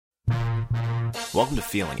Welcome to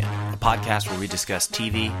Feeling It, a podcast where we discuss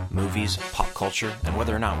TV, movies, pop culture, and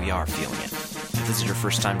whether or not we are feeling it. If this is your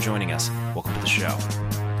first time joining us, welcome to the show.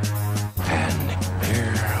 And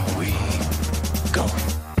here we go.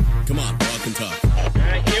 Come on, walk and talk. All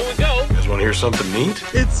right, here we go. You guys want to hear something neat?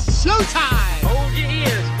 It's showtime! Hold your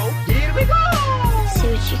ears, folks. Here we go.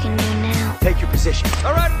 See what you can do now. Take your position.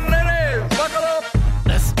 All right, ladies, buckle up.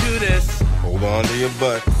 Let's do this. Hold on to your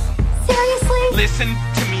butts. Seriously? Listen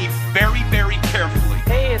to me very, very carefully.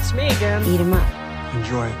 Hey, it's me again. Eat 'em up.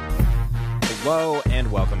 Enjoy. Hello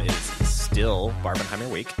and welcome. It is still Oppenheimer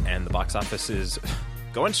week, and the box office is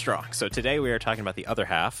going strong. So today we are talking about the other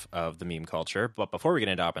half of the meme culture. But before we get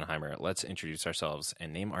into Oppenheimer, let's introduce ourselves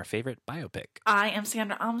and name our favorite biopic. I am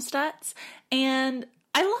Sandra Amstutz, and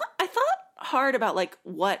I thought hard about like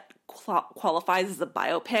what qualifies as a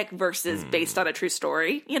biopic versus based on a true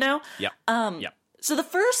story, you know? Yeah. So the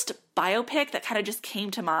first biopic that kind of just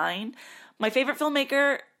came to mind, my favorite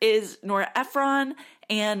filmmaker is Nora Ephron,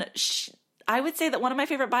 and I would say that one of my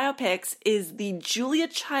favorite biopics is the Julia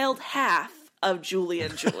Child half of Julie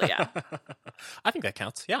and Julia. I think that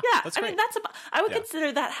counts. Yeah, that's I great. mean, I would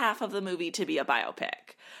consider that half of the movie to be a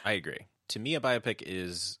biopic. I agree. To me, a biopic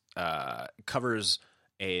is covers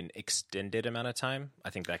an extended amount of time.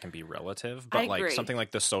 I think that can be relative, but I like agree. something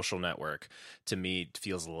like The Social Network to me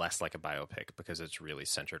feels less like a biopic because it's really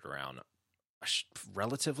centered around a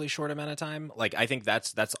relatively short amount of time. Like I think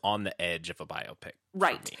that's on the edge of a biopic,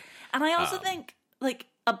 Right. for me. And I also think like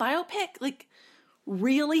a biopic like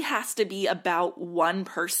really has to be about one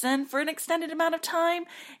person for an extended amount of time,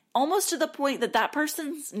 almost to the point that that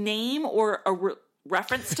person's name or a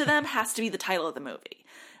reference to them has to be the title of the movie.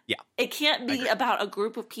 Yeah. It can't be about a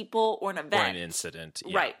group of people or an event. Or an incident.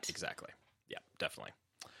 Yeah, Right. Exactly. Yeah, definitely.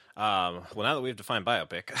 Well, now that we've defined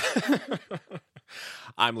biopic,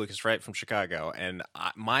 I'm Lucas Wright from Chicago, and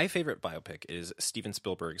my favorite biopic is Steven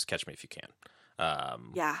Spielberg's Catch Me If You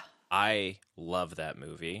Can. Yeah. I love that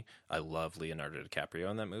movie. I love Leonardo DiCaprio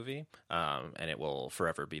in that movie, and it will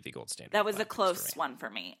forever be the gold standard. That was of a biopics close for me. one for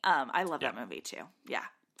me. I love that movie too. Yeah.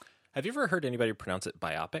 Have you ever heard anybody pronounce it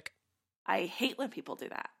biopic? I hate when people do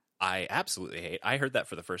that. I absolutely hate. I heard that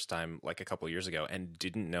for the first time like a couple years ago and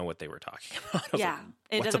didn't know what they were talking about. I was Yeah, like,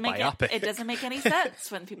 it what's doesn't a make biopic? it doesn't make any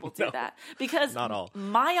sense when people do that because not all.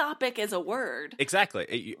 myopic is a word.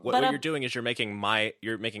 Exactly. What you're doing is you're making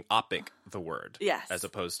opic the word. Yes. As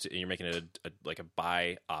opposed to you're making it like a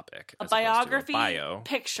biopic. A as opposed to biography, bio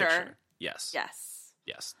picture. Yes.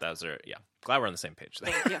 Yes. Those are Glad we're on the same page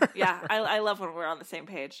there. Thank you. Yeah, I love when we're on the same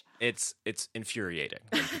page. It's infuriating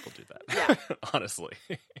when people do that. Yeah. Honestly.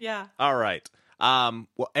 Yeah. All right.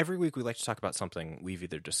 Well, every week we like to talk about something we've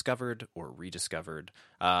either discovered or rediscovered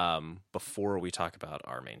before we talk about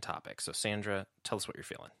our main topic. So, Sandra, tell us what you're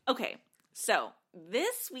feeling. Okay, so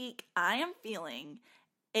this week I am feeling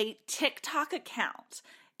a TikTok account.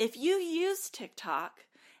 If you use TikTok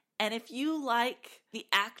and if you like the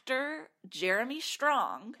actor Jeremy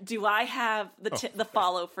Strong, do I have the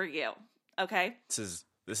follow for you? Okay?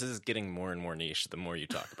 This is getting more and more niche the more you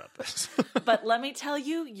talk about this. But let me tell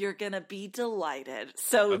you, you're going to be delighted.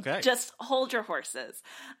 So just hold your horses.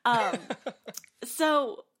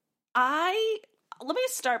 So let me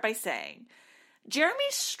start by saying, Jeremy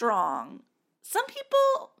Strong, some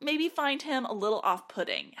people maybe find him a little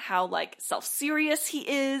off-putting, how like self-serious he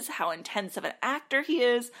is, how intense of an actor he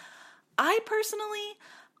is. I personally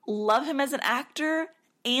love him as an actor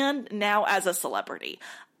and now as a celebrity.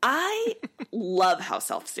 I love how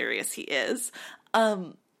self-serious he is.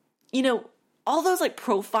 You know, all those like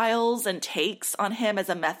profiles and takes on him as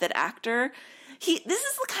a method actor, this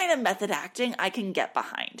is the kind of method acting I can get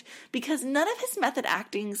behind because none of his method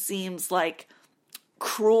acting seems like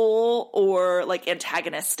cruel or like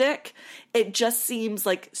antagonistic. It just seems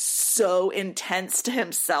like so intense to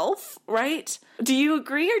himself, right? Do you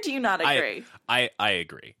agree or do you not agree? I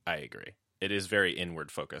agree. It is very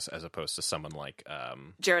inward focus as opposed to someone like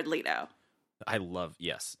Jared Leto.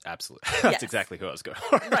 Yes, absolutely. That's exactly who I was going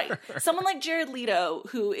for. Right. Someone like Jared Leto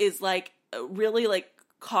who is like really like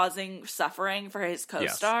causing suffering for his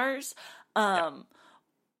co-stars. Yes.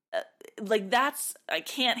 Like that's, I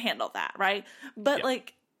can't handle that, right? But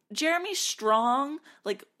like Jeremy Strong,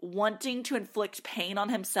 like wanting to inflict pain on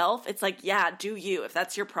himself, it's like, yeah, do you, if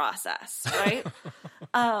that's your process, right?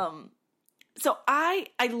 So I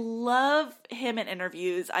love him in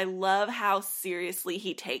interviews. I love how seriously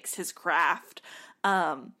he takes his craft.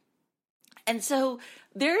 And so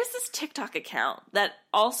there is this TikTok account that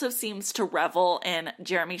also seems to revel in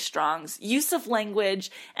Jeremy Strong's use of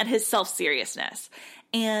language and his self-seriousness.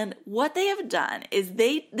 And what they have done is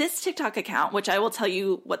this TikTok account, which I will tell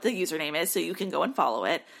you what the username is so you can go and follow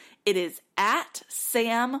it, It is at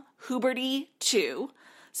Sam Huberty2.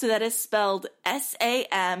 So that is spelled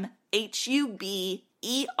SamHuberty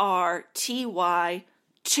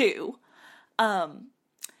 2.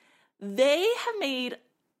 They have made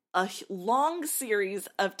a long series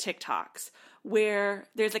of TikToks where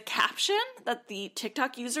there's a caption that the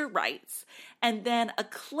TikTok user writes and then a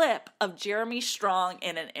clip of Jeremy Strong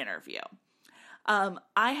in an interview.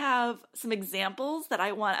 I have some examples that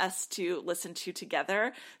I want us to listen to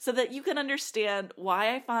together so that you can understand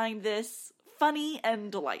why I find this funny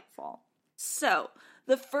and delightful. So,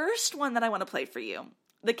 the first one that I want to play for you,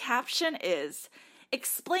 the caption is,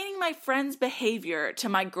 explaining my friend's behavior to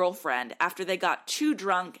my girlfriend after they got too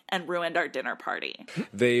drunk and ruined our dinner party.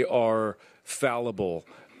 They are fallible.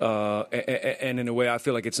 And in a way, I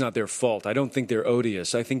feel like it's not their fault. I don't think they're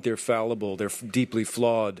odious. I think they're fallible. They're deeply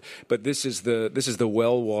flawed. But this is the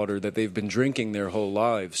well water that they've been drinking their whole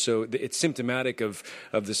lives. So it's symptomatic of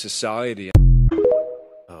the society.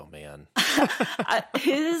 Oh, man.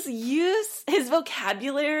 His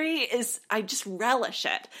vocabulary is, I just relish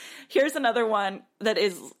it. Here's another one that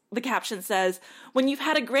is, the caption says, when you've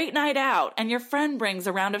had a great night out and your friend brings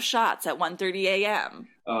a round of shots at 1:30 a.m.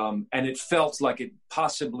 And it felt like it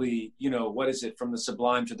possibly, what is it, from the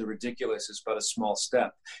sublime to the ridiculous is but a small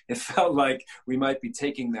step. It felt like we might be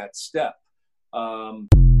taking that step.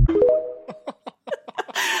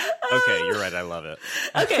 Okay, you're right. I love it.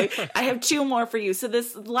 Okay, I have two more for you. So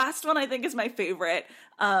this last one I think is my favorite.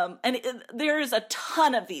 There's a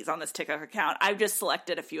ton of these on this TikTok account. I've just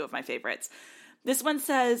selected a few of my favorites. This one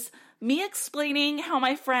says, me explaining how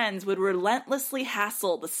my friends would relentlessly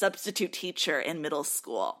hassle the substitute teacher in middle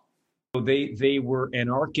school. They were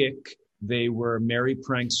anarchic. They were merry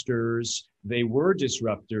pranksters. They were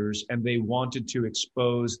disruptors, and they wanted to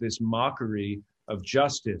expose this mockery of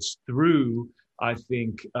justice through, I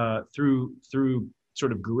think, through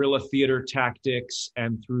sort of guerrilla theater tactics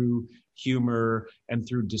and through humor and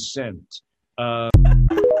through dissent.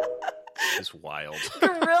 It's wild.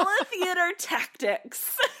 Guerrilla theater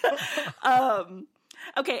tactics.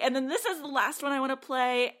 Okay, and then this is the last one I want to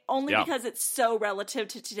play, only because it's so relative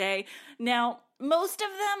to today. Now, most of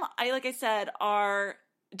them, like I said, are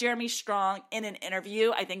Jeremy Strong in an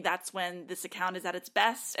interview. I think that's when this account is at its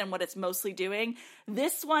best and what it's mostly doing.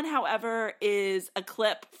 This one, however, is a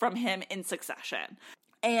clip from him in Succession.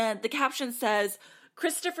 And the caption says,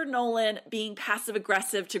 Christopher Nolan being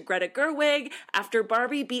passive-aggressive to Greta Gerwig after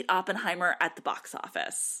Barbie beat Oppenheimer at the box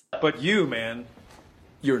office. But you, man,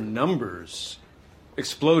 your numbers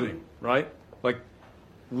exploding, right? Like,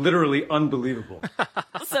 literally unbelievable.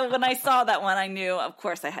 So when I saw that one, I knew, of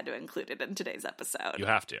course, I had to include it in today's episode. You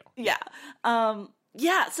have to. Yeah.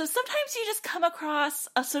 Yeah, so sometimes you just come across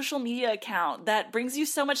a social media account that brings you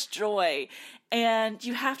so much joy, and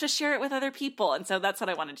you have to share it with other people. And so that's what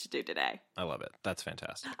I wanted to do today. I love it. That's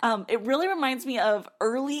fantastic. It really reminds me of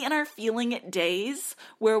early in our Feeling It days,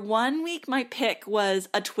 where one week my pick was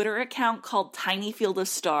a Twitter account called Tiny Field of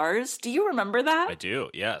Stars. Do you remember that? I do,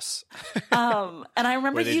 yes. And I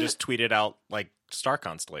remember where they just tweeted out, like, star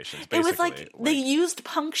constellations, basically. It was like they used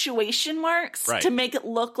punctuation marks to make it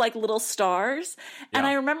look like little stars. Yeah. And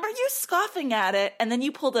I remember you scoffing at it, and then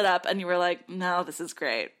you pulled it up and you were like, no, this is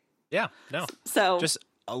great. Yeah, no. So just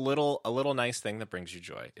a little nice thing that brings you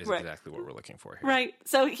joy is exactly what we're looking for here. Right.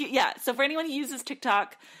 So so for anyone who uses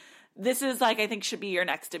TikTok, this is I think should be your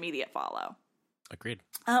next immediate follow. Agreed.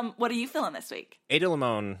 What are you feeling this week? Ada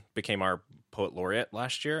Limon became our poet laureate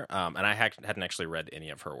last year, and I hadn't actually read any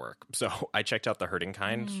of her work. So I checked out The Hurting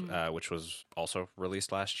Kind, which was also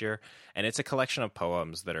released last year. And it's a collection of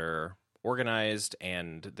poems that are organized,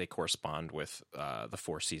 and they correspond with the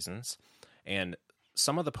 4 seasons. And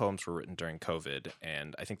some of the poems were written during COVID,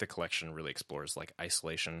 and I think the collection really explores like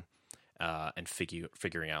isolation and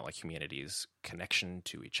figuring out like humanity's connection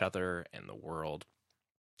to each other and the world.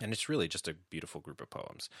 And it's really just a beautiful group of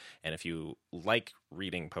poems. And if you like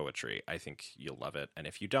reading poetry, I think you'll love it. And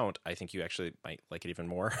if you don't, I think you actually might like it even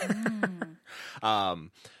more.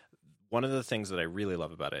 One of the things that I really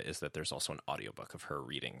love about it is that there's also an audiobook of her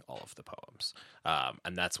reading all of the poems.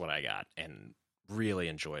 And that's what I got and really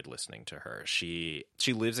enjoyed listening to her. She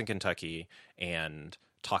lives in Kentucky and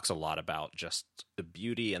talks a lot about just the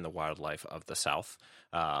beauty and the wildlife of the South.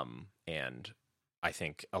 And I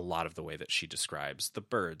think a lot of the way that she describes the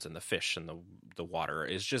birds and the fish and the water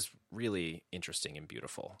is just really interesting and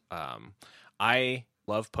beautiful. I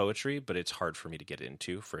love poetry, but it's hard for me to get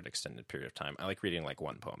into for an extended period of time. I like reading like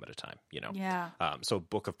one poem at a time, Yeah. So a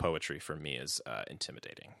book of poetry for me is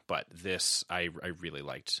intimidating. But this, I really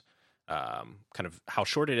liked kind of how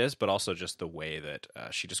short it is, but also just the way that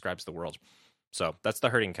she describes the world. So that's The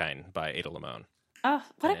Hurting Kind by Ada Limon. Oh,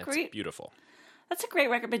 what and a great, it's beautiful. that's a great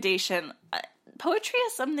recommendation. Poetry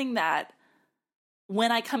is something that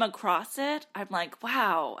when I come across it, I'm like,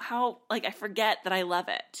 wow, how, like, I forget that I love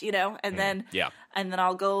it, and then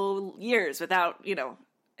I'll go years without,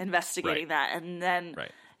 investigating that. And then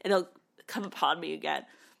it'll come upon me again.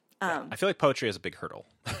 I feel like poetry is a big hurdle.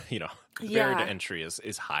 The barrier to entry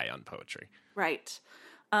is high on poetry. Right.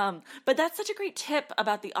 But that's such a great tip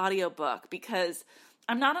about the audiobook, because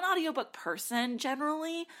I'm not an audiobook person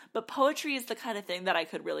generally, but poetry is the kind of thing that I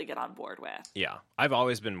could really get on board with. Yeah. I've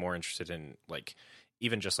always been more interested in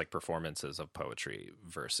even just performances of poetry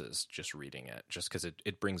versus just reading it, just because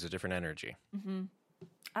it brings a different energy. Mm-hmm.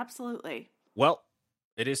 Absolutely. Well,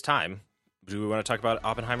 it is time. Do we want to talk about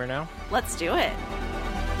Oppenheimer now? Let's do it.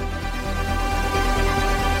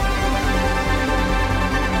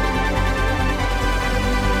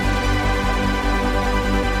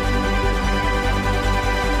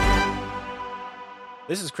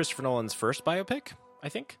 This is Christopher Nolan's first biopic, I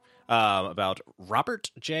think, about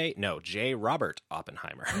J. Robert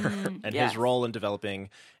Oppenheimer and his role in developing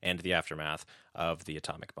and the aftermath of the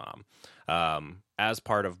atomic bomb. As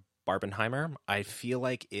part of Barbenheimer, I feel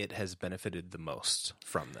like it has benefited the most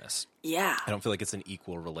from this. Yeah. I don't feel like it's an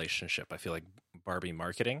equal relationship. I feel like Barbie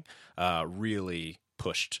marketing really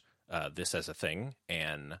pushed this as a thing,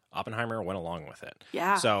 and Oppenheimer went along with it.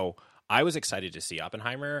 Yeah. So I was excited to see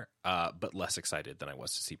Oppenheimer, but less excited than I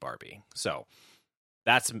was to see Barbie. So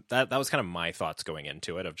that was kind of my thoughts going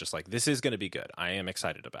into it, of just this is going to be good. I am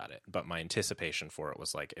excited about it, but my anticipation for it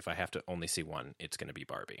was if I have to only see one, it's going to be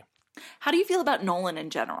Barbie. How do you feel about Nolan in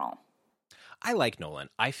general? I like Nolan.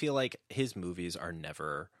 I feel like his movies are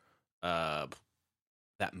never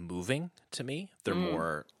that moving to me. They're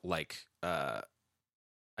more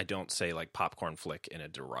I don't say popcorn flick in a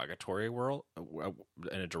derogatory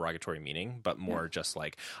meaning, but more just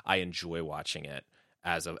I enjoy watching it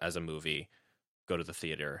as a movie. Go to the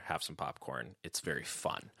theater, have some popcorn. It's very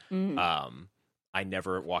fun. I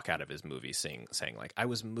never walk out of his movie saying I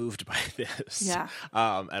was moved by this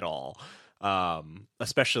at all.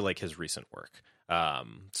 Especially his recent work.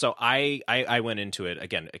 So I went into it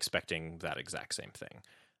again expecting that exact same thing.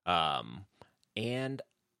 And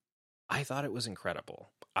I thought it was incredible.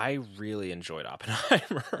 I really enjoyed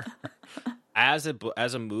Oppenheimer. As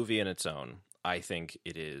a movie in its own, I think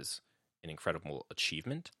it is an incredible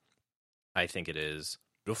achievement. I think it is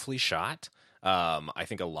beautifully shot. I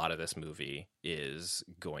think a lot of this movie is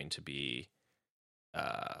going to be,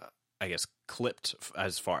 I guess, clipped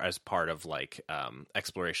as far as part of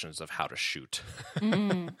explorations of how to shoot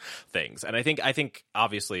things. And I think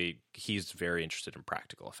obviously he's very interested in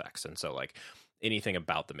practical effects, and so anything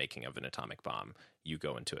about the making of an atomic bomb, you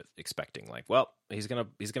go into it expecting he's gonna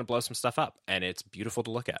blow some stuff up, and it's beautiful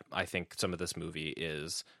to look at. I think some of this movie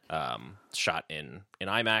is shot in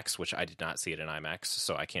IMAX, which I did not see it in IMAX,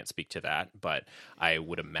 so I can't speak to that. But I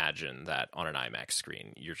would imagine that on an IMAX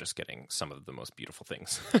screen, you're just getting some of the most beautiful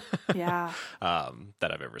things, that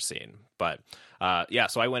I've ever seen. But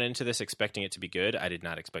so I went into this expecting it to be good. I did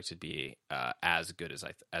not expect it to be as good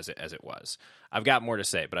as it was. I've got more to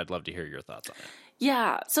say, but I'd love to hear your thoughts on it.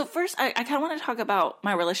 Yeah. So first, I kind of want to talk about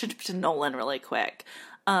my relationship to Nolan really quick.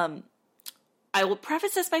 I will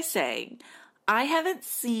preface this by saying I haven't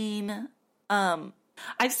seen. I've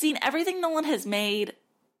seen everything Nolan has made,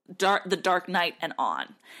 The Dark Knight and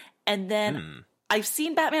on, and then I've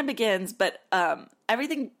seen Batman Begins, but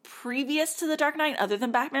everything previous to The Dark Knight, other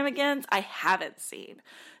than Batman Begins, I haven't seen.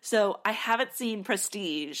 So I haven't seen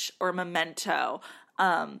Prestige or Memento.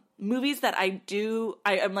 Movies that I'm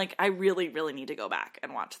I really, really need to go back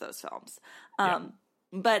and watch those films.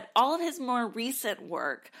 But all of his more recent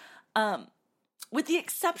work, with the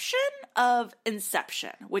exception of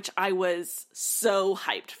Inception, which I was so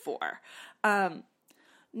hyped for,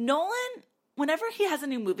 Nolan, whenever he has a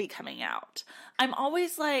new movie coming out, I'm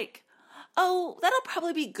always like, oh, that'll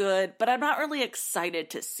probably be good, but I'm not really excited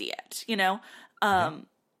to see it,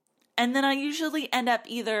 And then I usually end up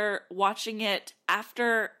either watching it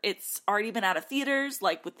after it's already been out of theaters,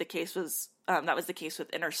 like with the case was that was the case with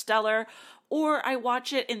Interstellar, or I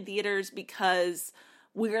watch it in theaters because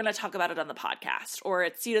we're going to talk about it on the podcast, or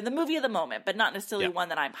it's the movie of the moment, but not necessarily one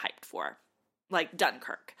that I'm hyped for, like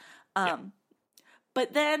Dunkirk.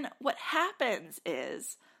 But then what happens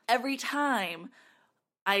is every time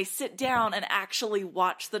I sit down and actually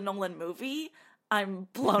watch the Nolan movie, I'm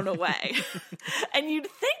blown away. And you'd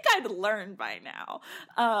think I'd learn by now.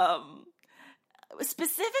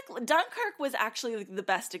 Specifically, Dunkirk was actually the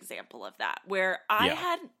best example of that, where I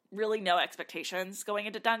had really no expectations going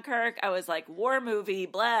into Dunkirk. I was like, war movie,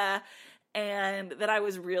 blah. And then I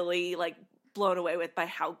was really blown away with by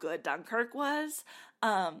how good Dunkirk was.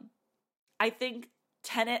 I think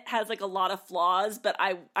Tenet has like a lot of flaws, but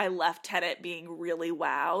I left Tenet being really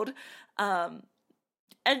wowed. And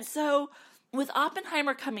so with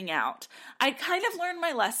Oppenheimer coming out, I kind of learned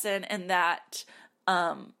my lesson in that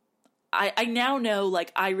I now know,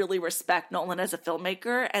 like, I really respect Nolan as a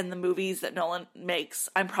filmmaker, and the movies that Nolan makes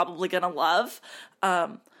I'm probably going to love.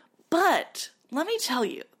 But let me tell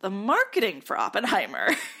you, the marketing for Oppenheimer,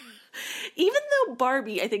 even though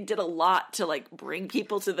Barbie, I think, did a lot to, like, bring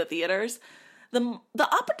people to the theaters, the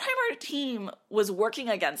Oppenheimer team was working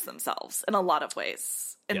against themselves in a lot of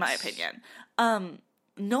ways, in my opinion.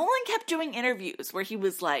 Nolan kept doing interviews where he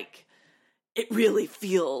was like, it really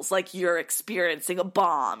feels like you're experiencing a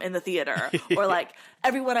bomb in the theater. Or like,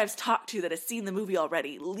 everyone I've talked to that has seen the movie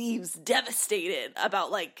already leaves devastated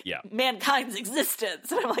about like mankind's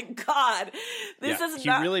existence. And I'm like, God, this is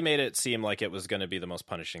not... He really made it seem like it was going to be the most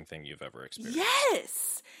punishing thing you've ever experienced.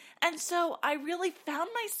 Yes! And so I really found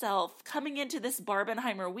myself coming into this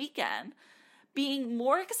Barbenheimer weekend being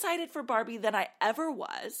more excited for Barbie than I ever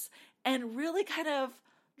was, and really kind of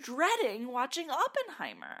dreading watching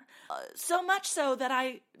Oppenheimer. So much so that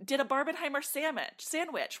I did a Barbenheimer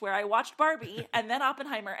sandwich where I watched Barbie and then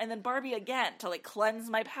Oppenheimer and then Barbie again to like cleanse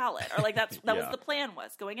my palate. Or like that was the plan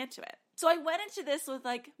was going into it. So I went into this with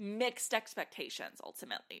like mixed expectations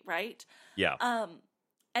ultimately, right? Yeah.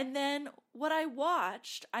 And then what I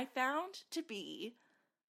watched, I found to be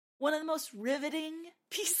one of the most riveting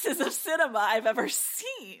pieces of cinema I've ever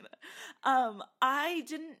seen. I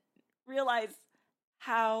didn't realize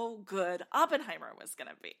how good Oppenheimer was going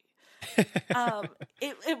to be.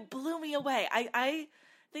 It blew me away. I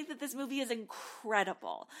think that this movie is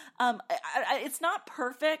incredible. It's not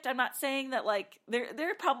perfect. I'm not saying that like there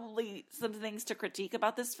are probably some things to critique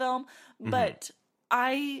about this film, but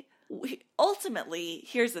ultimately,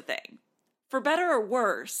 here's the thing. For better or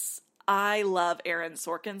worse, I love Aaron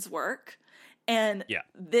Sorkin's work, and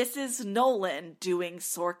this is Nolan doing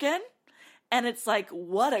Sorkin. And it's like,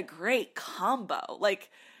 what a great combo. Like,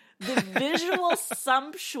 the visual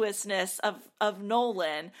sumptuousness of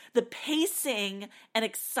Nolan, the pacing and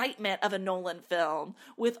excitement of a Nolan film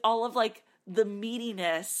with all of, like, the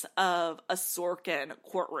meatiness of a Sorkin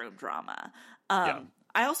courtroom drama. I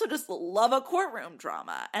also just love a courtroom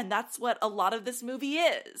drama, and that's what a lot of this movie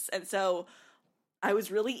is. And so I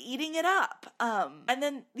was really eating it up. And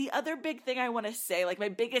then the other big thing I want to say, like, my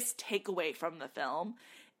biggest takeaway from the film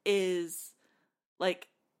is... like,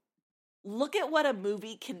 look at what a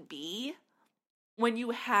movie can be when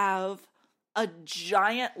you have a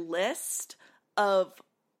giant list of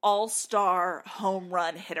all-star home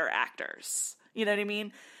run hitter actors. You know what I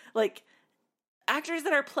mean? Like, actors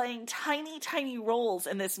that are playing tiny, tiny roles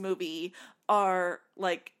in this movie are,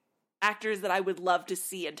 like, actors that I would love to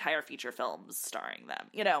see entire feature films starring them,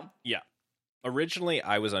 you know? Yeah. Originally,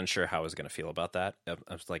 I was unsure how I was going to feel about that. I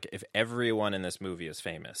was like, if everyone in this movie is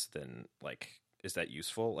famous, then, like... is that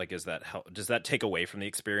useful? Like, does that take away from the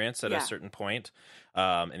experience at a certain point?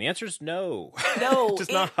 And the answer is no. No, it does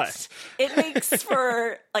not. It makes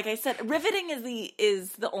for, like I said, riveting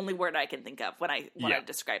is the only word I can think of when I want to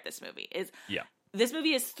describe this movie. This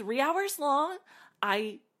movie is 3 hours long.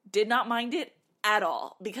 I did not mind it at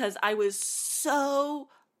all because I was so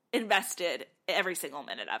invested every single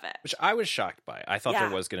minute of it. Which I was shocked by. I thought there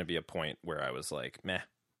was going to be a point where I was like, meh.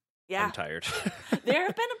 Yeah. I'm tired. There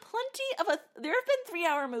have been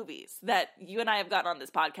 3-hour movies that you and I have gotten on this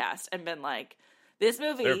podcast and been like, this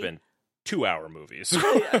movie. There have been 2-hour movies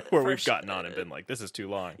where we've gotten on and been like, this is too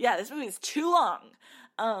long. Yeah, this movie is too long.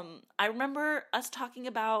 I remember us talking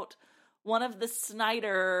about one of the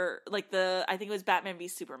Snyder, like I think it was Batman v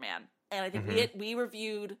Superman. And I think we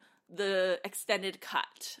reviewed the extended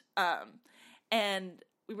cut. And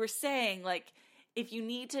we were saying like, if you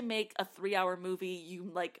need to make a 3-hour movie,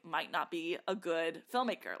 you like might not be a good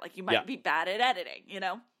filmmaker. Like you might be bad at editing, you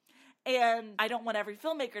know? And I don't want every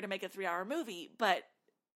filmmaker to make a 3-hour movie, but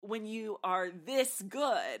when you are this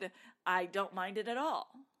good, I don't mind it at all.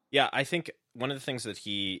 Yeah, I think one of the things that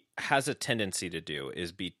he has a tendency to do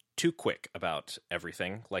is be too quick about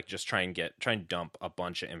everything. Like just try and dump a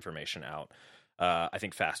bunch of information out. I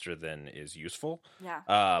think faster than is useful.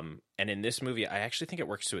 Yeah. And in this movie, I actually think it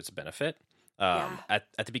works to its benefit. At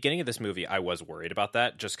the beginning of this movie, I was worried about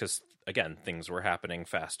that just because, again, things were happening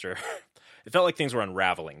faster. It felt like things were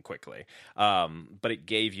unraveling quickly. But it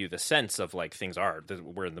gave you the sense of like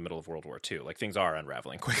we're in the middle of World War II. Like things are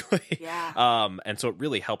unraveling quickly. Yeah. And so it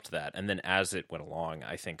really helped that. And then as it went along,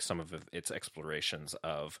 I think some of its explorations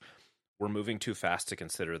of we're moving too fast to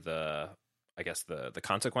consider the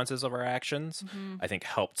consequences of our actions, I think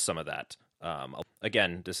helped some of that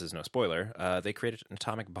Again, this is no spoiler. They created an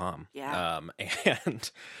atomic bomb. Yeah.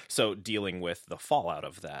 And so dealing with the fallout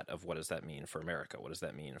of that, of what does that mean for America? What does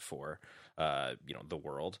that mean for, the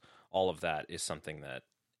world? All of that is something that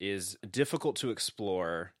is difficult to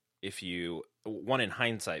explore if you, one, in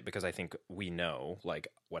hindsight, because I think we know, like,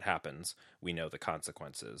 what happens. We know the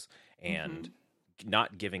consequences. And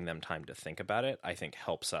not giving them time to think about it, I think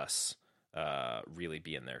helps us really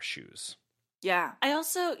be in their shoes. Yeah. I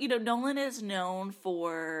also, Nolan is known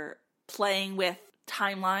for playing with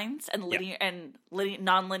timelines and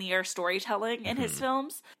non-linear storytelling in his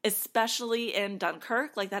films, especially in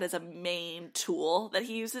Dunkirk. Like, that is a main tool that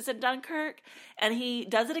he uses in Dunkirk. And he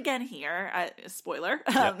does it again here. Spoiler,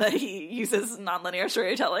 that he uses non-linear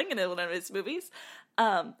storytelling in one of his movies.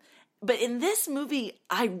 But in this movie,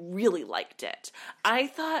 I really liked it. I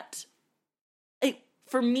thought...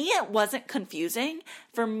 For me, it wasn't confusing.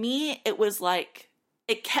 For me, it was like,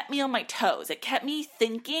 it kept me on my toes. It kept me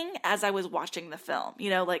thinking as I was watching the film.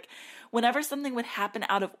 Like, whenever something would happen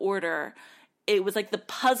out of order, it was like the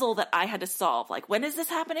puzzle that I had to solve. Like, when is this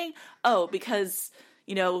happening? Oh, because,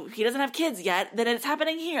 he doesn't have kids yet, then it's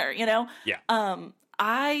happening here, Yeah.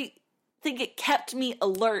 I think it kept me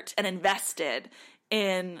alert and invested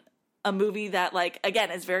in a movie that, like,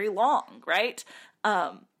 again, is very long, right?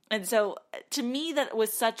 And so, to me, that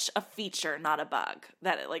was such a feature, not a bug.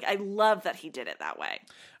 That I love that he did it that way.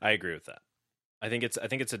 I agree with that. I think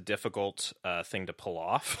it's a difficult thing to pull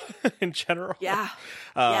off in general. Yeah.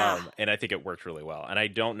 And I think it worked really well. And I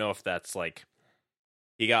don't know if that's like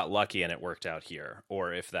he got lucky and it worked out here,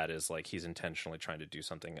 or if that is like he's intentionally trying to do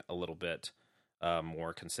something a little bit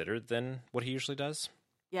more considered than what he usually does.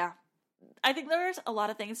 Yeah, I think there's a lot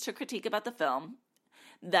of things to critique about the film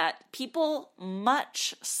that people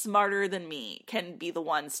much smarter than me can be the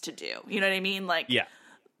ones to do. You know what I mean? Like, yeah.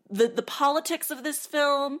 The politics of this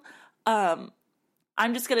film,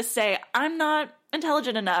 I'm just going to say I'm not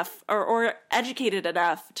intelligent enough or educated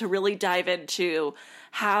enough to really dive into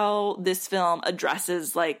how this film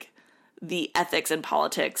addresses, like, the ethics and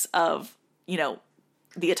politics of,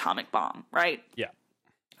 the atomic bomb, right? Yeah.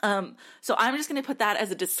 So I'm just going to put that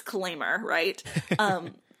as a disclaimer, right?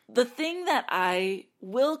 The thing that I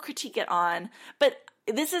will critique it on, but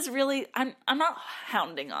this is really, I'm not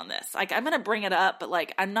hounding on this. Like, I'm going to bring it up, but,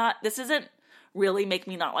 like, this isn't really make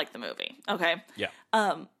me not like the movie. Okay. Yeah.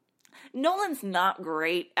 Nolan's not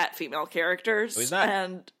great at female characters. Oh, he's not.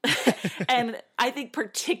 And I think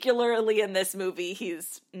particularly in this movie,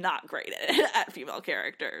 he's not great at female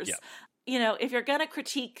characters. Yeah. If you're going to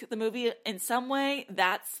critique the movie in some way,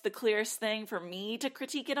 that's the clearest thing for me to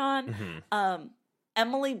critique it on.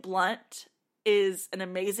 Emily Blunt is an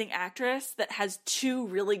amazing actress that has 2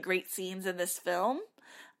 really great scenes in this film.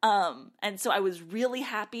 And so I was really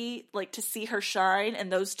happy, like, to see her shine in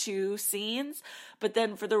those 2 scenes. But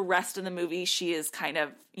then for the rest of the movie, she is kind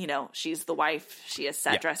of, she's the wife. She is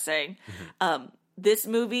set dressing. This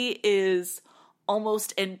movie is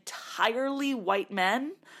almost entirely white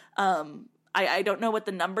men. I don't know what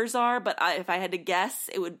the numbers are, but if I had to guess,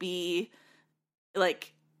 it would be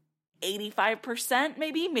like 85%,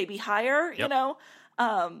 maybe higher. Yep.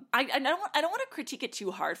 I don't want to critique it too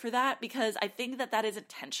hard for that, because I think that is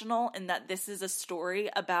intentional, and that this is a story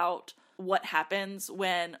about what happens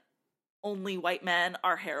when only white men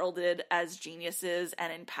are heralded as geniuses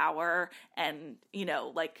and in power and,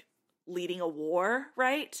 like, leading a war,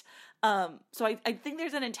 right? So I think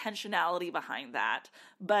there's an intentionality behind that,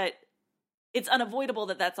 but it's unavoidable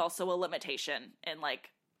that that's also a limitation in, like,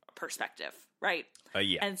 perspective, right?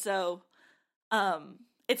 Yeah. And so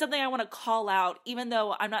it's something I want to call out, even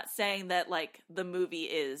though I'm not saying that, like, the movie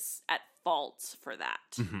is at fault for that.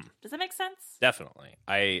 Does that make sense? Definitely.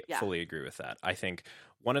 I fully agree with that. I think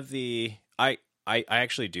one of the I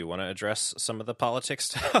actually do want to address some of the politics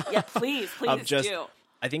stuff. Yeah, please do.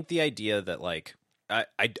 I think the idea that, like,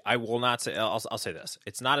 I will not say, I'll say this.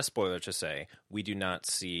 It's not a spoiler to say we do not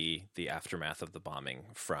see the aftermath of the bombing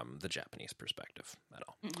from the Japanese perspective at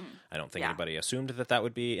all. I don't think anybody assumed that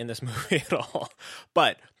would be in this movie at all,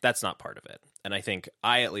 but that's not part of it. And I think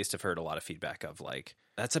I at least have heard a lot of feedback of, like,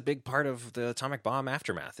 that's a big part of the atomic bomb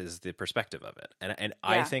aftermath is the perspective of it. And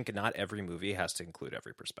I think not every movie has to include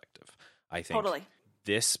every perspective. I think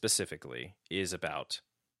this specifically is about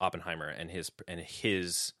Oppenheimer and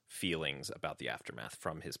his feelings about the aftermath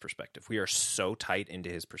from his perspective. We are so tight into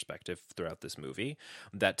his perspective throughout this movie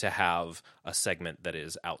that to have a segment that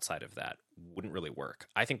is outside of that wouldn't really work.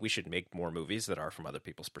 I think we should make more movies that are from other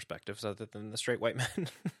people's perspectives other than the straight white men.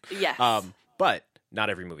 Yes. But not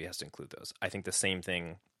every movie has to include those. I think the same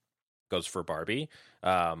thing goes for Barbie,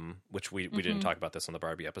 which we didn't talk about this on the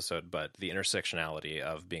Barbie episode, but the intersectionality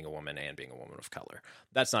of being a woman and being a woman of color.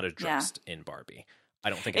 That's not addressed in Barbie. I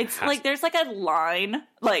don't think it's like there's like a line,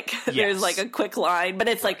 like there's like a quick line, but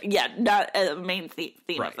it's like not a main theme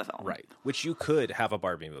of the film, right? Which you could have a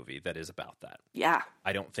Barbie movie that is about that. Yeah,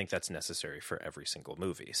 I don't think that's necessary for every single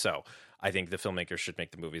movie. So I think the filmmakers should make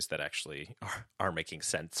the movies that actually are making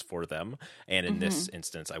sense for them. And in this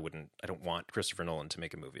instance, I don't want Christopher Nolan to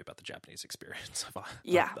make a movie about the Japanese experience of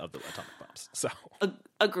the atomic bombs. So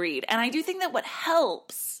agreed. And I do think that what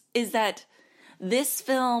helps is that this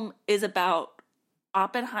film is about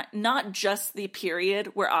Oppenheimer, not just the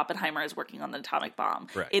period where Oppenheimer is working on the atomic bomb.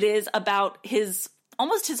 Right. It is about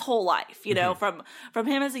almost his whole life, you know, from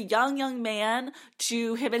him as a young man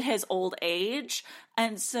to him in his old age.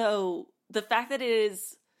 And so the fact that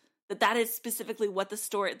that is specifically what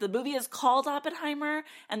the movie is called Oppenheimer,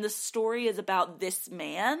 and the story is about this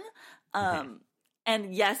man.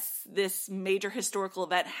 And yes, this major historical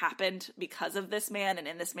event happened because of this man and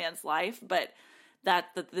in this man's life, but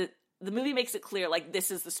that the movie makes it clear, like, this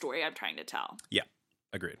is the story I'm trying to tell. Yeah,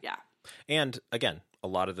 agreed. Yeah. And again, a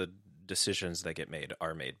lot of the decisions that get made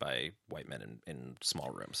are made by white men in small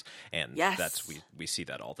rooms. And that's we see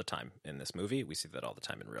that all the time in this movie. We see that all the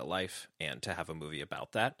time in real life. And to have a movie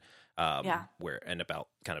about that, about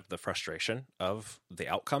kind of the frustration of the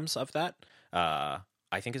outcomes of that,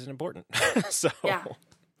 I think is important. So yeah,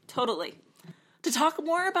 totally. To talk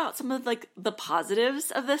more about some of like the positives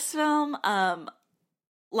of this film,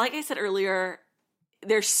 like I said earlier,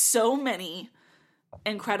 there's so many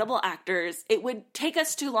incredible actors. It would take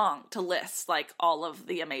us too long to list like all of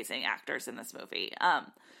the amazing actors in this movie.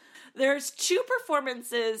 There's two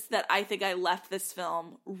performances that I think I left this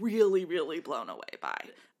film really, really blown away by.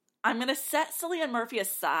 I'm going to set Cillian Murphy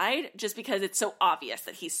aside just because it's so obvious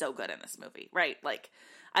that he's so good in this movie, right? Like,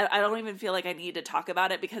 I don't even feel like I need to talk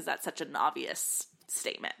about it because that's such an obvious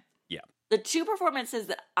statement. Yeah. The two performances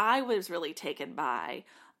that I was really taken by,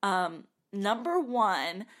 number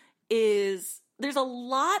one is there's a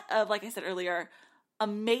lot of, like I said earlier,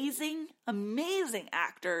 amazing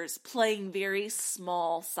actors playing very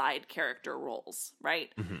small side character roles,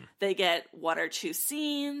 right? They get one or two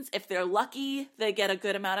scenes. If they're lucky, they get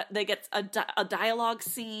a dialogue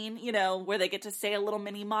scene, you know, where they get to say a little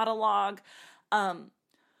mini monologue.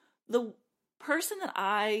 The person that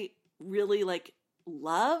I really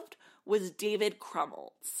loved was David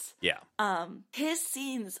Krumholtz. Yeah. His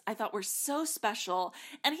scenes I thought were so special,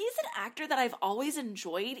 and he's an actor that I've always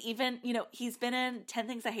enjoyed. Even, you know, he's been in 10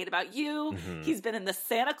 Things I Hate About You. He's been in the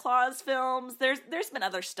Santa Claus films. There's been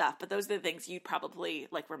other stuff, but those are the things you'd probably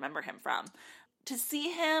remember him from. To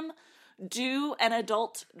see him do an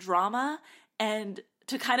adult drama and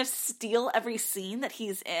to kind of steal every scene that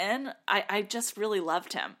he's in, I just really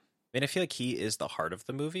loved him. I mean, I feel like he is the heart of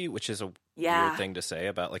the movie, which is a weird thing to say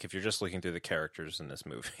about, like, if you're just looking through the characters in this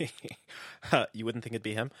movie, you wouldn't think it'd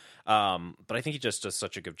be him. But I think he just does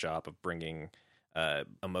such a good job of bringing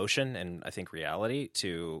emotion and, I think, reality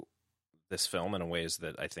to this film in ways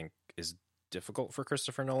that I think is difficult for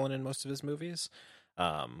Christopher Nolan in most of his movies.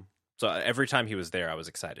 So every time he was there, I was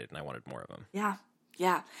excited and I wanted more of him. Yeah,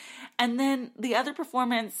 yeah. And then the other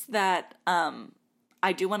performance that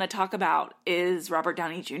I do want to talk about is Robert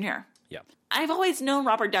Downey Jr. Yeah. I've always known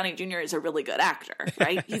Robert Downey Jr. is a really good actor,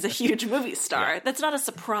 right? He's a huge movie star. Yeah. That's not a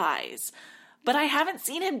surprise. But I haven't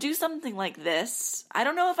seen him do something like this. I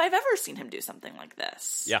don't know if I've ever seen him do something like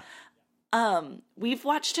this. Yeah. We've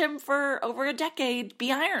watched him for over a decade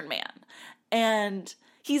be Iron Man. And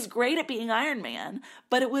he's great at being Iron Man,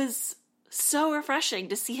 but it was so refreshing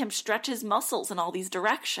to see him stretch his muscles in all these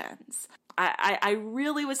directions. I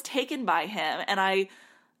really was taken by him, and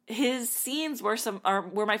his scenes were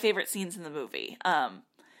my favorite scenes in the movie.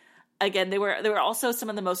 Again, they were also some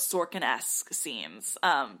of the most Sorkin-esque scenes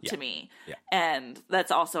to me, and that's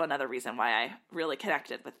also another reason why I really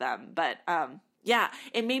connected with them. But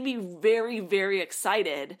it made me very, very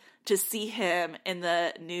excited to see him in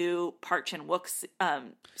the new Park Chan-wook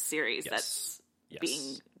series that's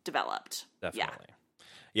being developed. Definitely,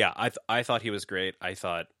 yeah. I thought he was great. I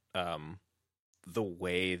thought the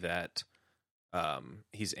way that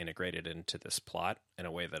he's integrated into this plot in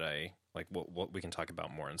a way that I like, what we can talk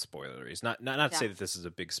about more in spoileries. Not to say that this is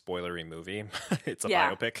a big spoilery movie. It's a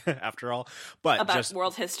biopic after all, but about just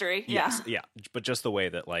world history. Yes, yeah. But just the way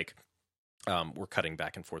that we're cutting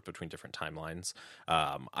back and forth between different timelines,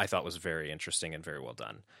 I thought was very interesting and very well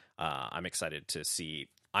done. I'm excited to see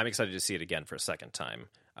it again for a second time.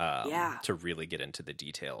 To really get into the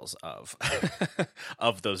details of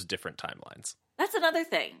of those different timelines. That's another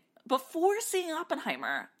thing. Before seeing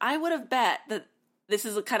Oppenheimer, I would have bet that this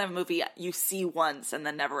is a kind of movie you see once and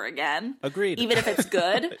then never again. Agreed. Even if it's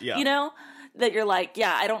good, Yeah. you know? That you're like,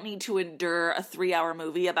 yeah, I don't need to endure a 3-hour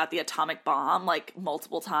movie about the atomic bomb like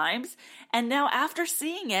multiple times. And now after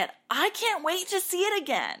seeing it, I can't wait to see it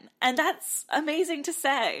again. And that's amazing to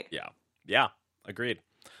say. Yeah. Yeah. Agreed.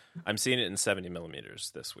 I'm seeing it in 70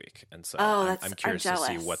 millimeters this week. And so I'm curious to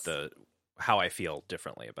see how I feel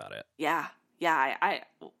differently about it. Yeah. Yeah. I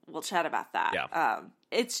we'll chat about that. Yeah.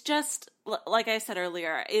 It's just, like I said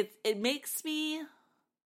earlier, it makes me...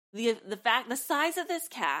 The size of this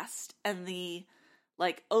cast and the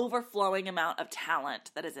like overflowing amount of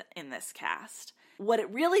talent that is in this cast, what it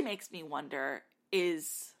really makes me wonder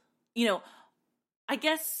is, you know, I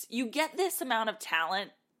guess you get this amount of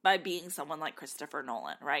talent by being someone like Christopher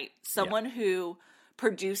Nolan, right? Someone who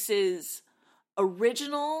produces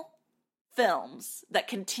original films that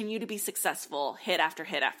continue to be successful hit after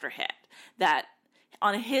hit after hit. That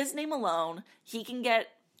on his name alone, he can get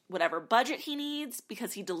whatever budget he needs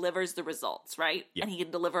because he delivers the results, right? Yeah. And he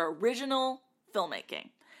can deliver original filmmaking.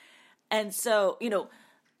 And so, you know,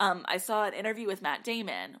 I saw an interview with Matt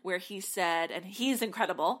Damon where he said, and he's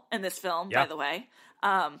incredible in this film, by the way.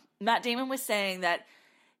 Matt Damon was saying that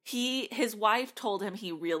his wife told him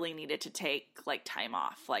he really needed to take like time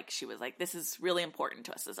off. Like she was like, this is really important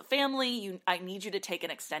to us as a family. I need you to take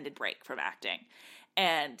an extended break from acting.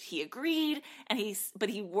 And he agreed, and he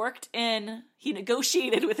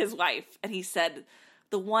negotiated with his wife, and he said,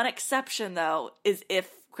 the one exception, though, is if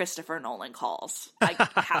Christopher Nolan calls. I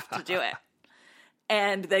have to do it.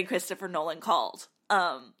 And then Christopher Nolan called.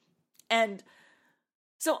 And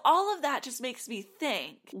so all of that just makes me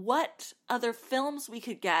think what other films we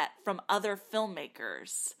could get from other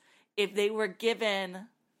filmmakers if they were given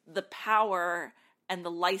the power and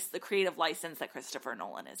the creative license that Christopher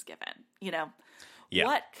Nolan is given, you know? Yeah.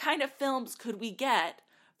 What kind of films could we get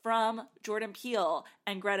from Jordan Peele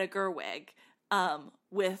and Greta Gerwig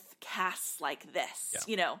with casts like this? Yeah.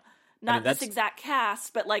 You know, not this exact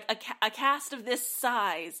cast, but like a cast of this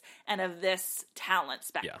size and of this talent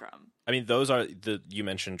spectrum. Yeah. I mean, those are you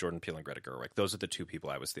mentioned Jordan Peele and Greta Gerwig. Those are the two people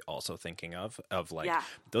I was also thinking of like,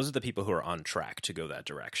 those are the people who are on track to go that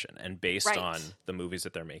direction. And based on the movies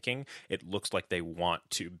that they're making, it looks like they want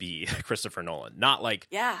to be Christopher Nolan, not like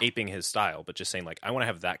aping his style, but just saying like, I want to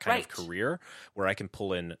have that kind of career where I can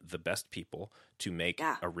pull in the best people to make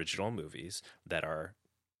original movies that are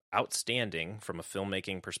outstanding from a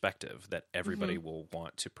filmmaking perspective that everybody will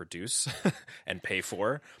want to produce and pay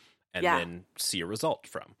for and then see a result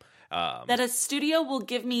from. That a studio will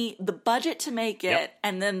give me the budget to make it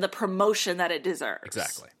and then the promotion that it deserves.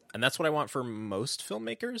 Exactly. And that's what I want for most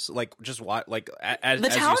filmmakers. Like, just what, like, as the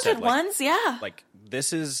talented said, ones, Like,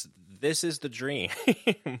 this is the dream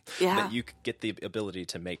that you could get the ability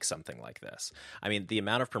to make something like this. I mean, the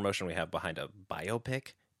amount of promotion we have behind a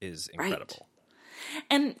biopic is incredible. Right.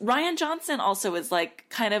 And Rian Johnson also is like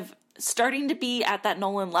kind of starting to be at that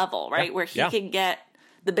Nolan level, right? Where he can get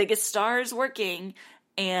the biggest stars working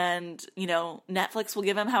and, you know, Netflix will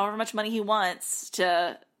give him however much money he wants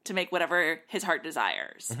to make whatever his heart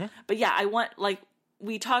desires. But yeah, I want, like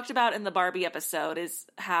we talked about in the Barbie episode, is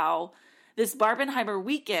how this Barbenheimer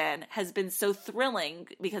weekend has been so thrilling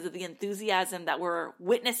because of the enthusiasm that we're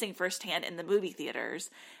witnessing firsthand in the movie theaters,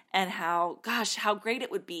 and how great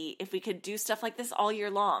it would be if we could do stuff like this all year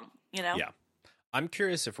long, you know? Yeah. I'm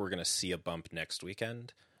curious if we're going to see a bump next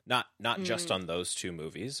weekend. Not just on those two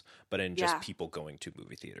movies, but in just people going to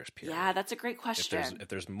movie theaters, period. Yeah, that's a great question. If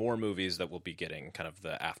there's more movies that will be getting kind of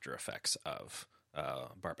the after effects of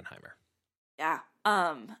Barbenheimer. Yeah.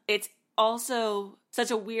 It's also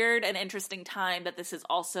such a weird and interesting time that this is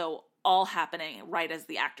also all happening right as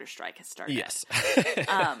the actor strike has started. Yes.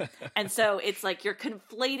 And so it's like you're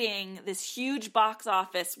conflating this huge box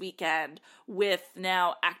office weekend with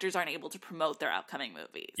now actors aren't able to promote their upcoming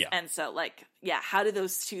movies. Yeah. And so like, how do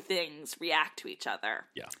those two things react to each other?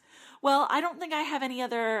 Yeah. Well, I don't think I have any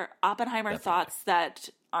other Oppenheimer thoughts that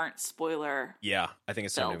aren't spoiler. Yeah, I think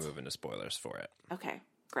it's time to move into spoilers for it. Okay.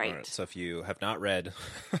 Great. All right, so if you have not read,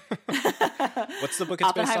 what's the book it's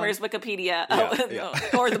Oppenheimer's based on?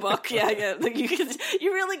 Wikipedia, or the book,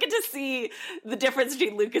 You really get to see the difference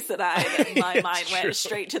between Lucas and I. And my mind went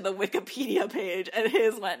straight to the Wikipedia page, and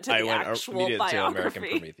his went to the actual biography. To American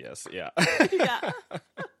Prometheus, yeah.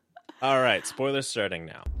 All right, spoilers starting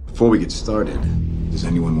now. Before we get started, does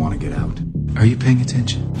anyone want to get out? Are you paying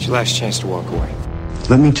attention? It's your last chance to walk away.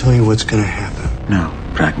 Let me tell you what's going to happen. No,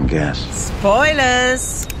 cracking gas.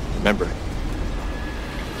 Spoilers! Remember,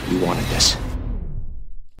 you wanted this.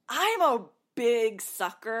 I'm a big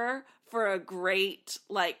sucker for a great,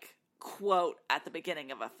 quote at the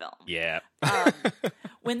beginning of a film. Yeah.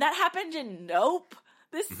 when that happened in Nope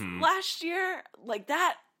this last year, like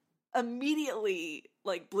that immediately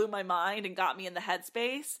like blew my mind and got me in the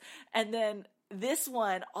headspace. And then this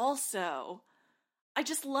one also, I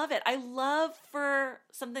just love it. I love for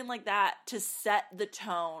something like that to set the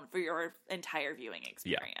tone for your entire viewing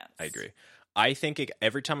experience. Yeah, I agree. I think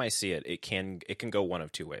every time I see it, it can go one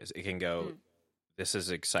of two ways. It can go, this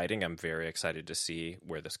is exciting. I'm very excited to see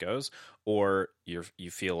where this goes. Or you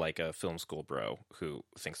feel like a film school bro who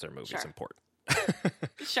thinks their movie's important.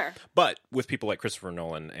 Sure. But with people like Christopher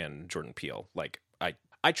Nolan and Jordan Peele, like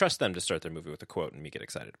I trust them to start their movie with a quote and me get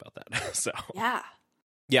excited about that. So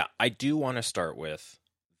yeah, I do want to start with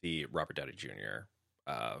the Robert Downey Jr.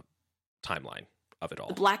 Timeline of it all.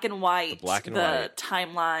 The black and white. The black and white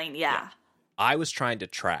timeline. Yeah. I was trying to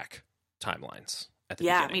track timelines at the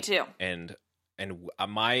beginning. Yeah, me too. And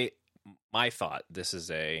my thought, this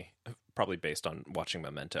is probably based on watching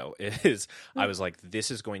Memento, is I was like,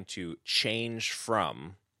 this is going to change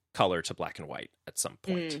from color to black and white at some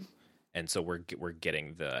point. And so we're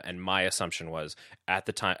getting and my assumption was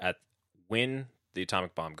when the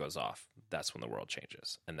atomic bomb goes off, that's when the world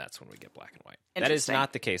changes, and that's when we get black and white. That is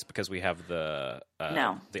not the case because we have the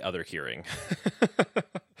other hearing.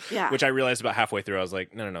 Yeah. Which I realized about halfway through. I was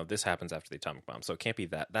like, no, this happens after the atomic bomb, so it can't be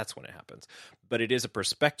that. That's when it happens. But it is a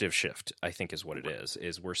perspective shift, I think, is what it is.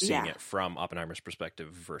 Is we're seeing it from Oppenheimer's perspective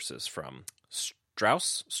versus from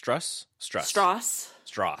Strauss.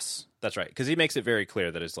 That's right, because he makes it very clear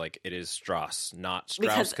that it is Strauss, not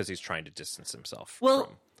Strauss, because he's trying to distance himself.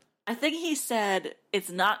 I think he said it's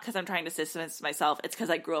not because I'm trying to distance myself. It's because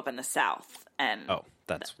I grew up in the South, and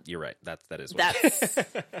you're right. That is that's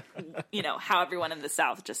how everyone in the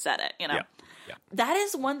South just said it. Yeah. That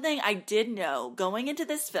is one thing I did know going into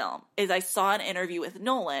this film is I saw an interview with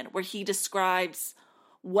Nolan where he describes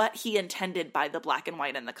what he intended by the black and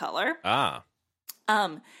white and the color.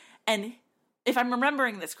 And if I'm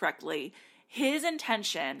remembering this correctly, his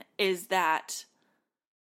intention is that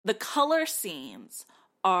the color scenes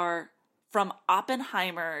are from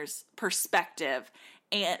Oppenheimer's perspective,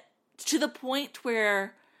 and to the point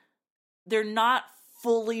where they're not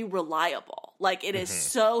fully reliable. Like it is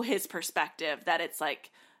so his perspective that it's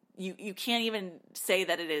like you can't even say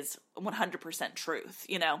that it is 100% truth,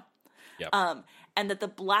 Yep. And that the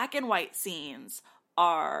black and white scenes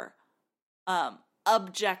are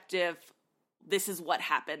objective, this is what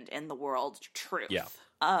happened in the world truth. Yeah.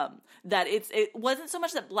 That it wasn't so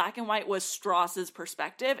much that black and white was Strauss's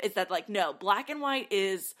perspective. It's that no, black and white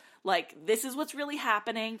is this is what's really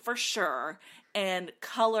happening for sure. And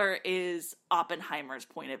color is Oppenheimer's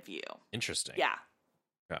point of view. Interesting. Yeah.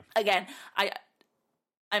 Again,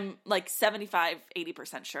 I'm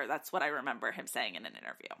 75-80% sure that's what I remember him saying in an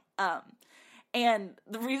interview. And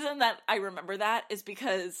the reason that I remember that is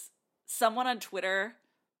because someone on Twitter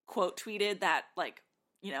quote tweeted that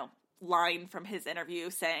line from his interview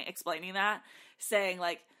explaining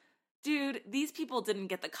dude, these people didn't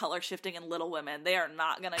get the color shifting in Little Women. They are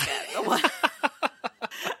not gonna get the one.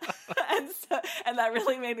 and that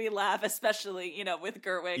really made me laugh, especially with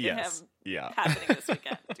Gerwig and him happening this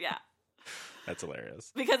weekend. Yeah, that's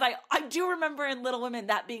hilarious. Because I do remember in Little Women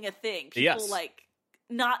that being a thing. People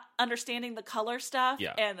not understanding the color stuff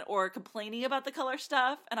or complaining about the color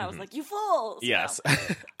stuff, and I was like, you fools. Yes.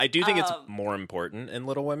 I do think it's more important in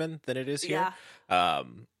Little Women than it is here.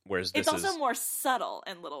 Whereas this it's also more subtle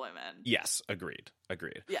in Little Women. Yes, agreed.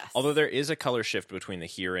 Yes. Although there is a color shift between the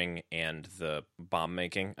hearing and the bomb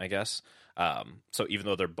making, I guess. So even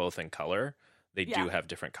though they're both in color, they do have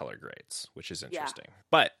different color grades, which is interesting.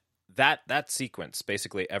 But that sequence,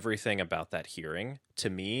 basically everything about that hearing, to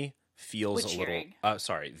me, feels Which a little hearing?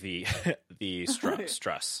 Sorry, the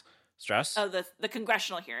Strauss. Oh, the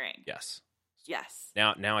congressional hearing. Yes.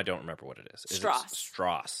 Now I don't remember what it is.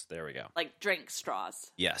 Strauss. There we go. Like drink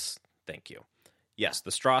straws. Yes. Thank you. Yes,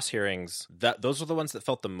 the Strauss hearings, those are the ones that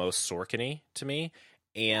felt the most Sorkin-y to me,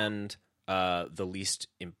 and the least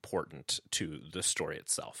important to the story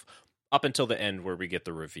itself. Up until the end where we get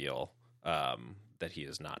the reveal that he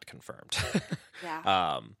is not confirmed.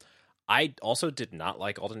 Yeah. I also did not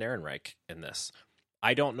like Alden Ehrenreich in this.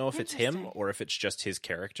 I don't know if it's him or if it's just his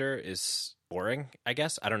character is boring, I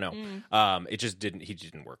guess. I don't know. He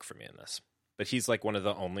didn't work for me in this. But he's one of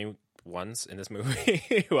the only ones in this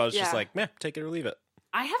movie who I was just like, meh, take it or leave it.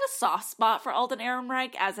 I have a soft spot for Alden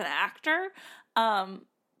Ehrenreich as an actor.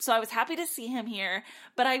 So I was happy to see him here.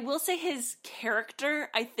 But I will say his character,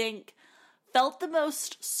 I think, felt the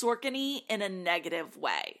most Sorkin-y in a negative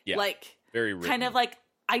way. Yeah, very written. Kind of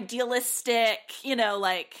idealistic,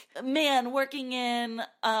 man working in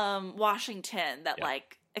Washington that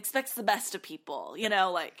expects the best of people,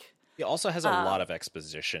 He also has a lot of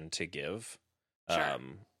exposition to give. Sure.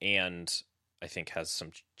 And I think has some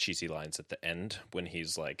cheesy lines at the end when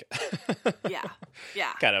he's like, yeah,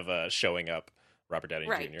 kind of showing up Robert Downey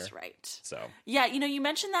Jr. Right. So yeah, you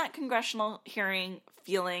mentioned that congressional hearing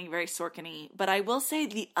feeling very Sorkin-y, but I will say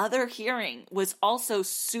the other hearing was also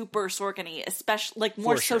super Sorkin-y, especially like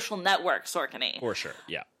more Social Network Sorkin-y. For sure,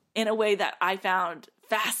 yeah. In a way that I found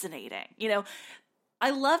fascinating. I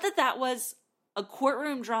love that was a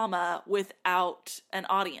courtroom drama without an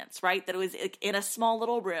audience, right? That it was in a small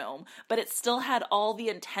little room, but it still had all the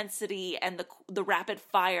intensity and the rapid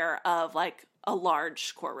fire of like a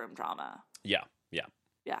large courtroom drama. Yeah.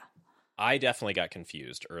 I definitely got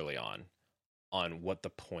confused early on what the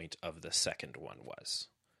point of the second one was.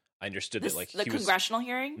 I understood that like the congressional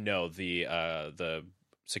hearing? No, the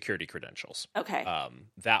security credentials. Okay.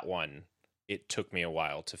 That one, it took me a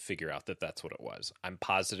while to figure out that that's what it was. I'm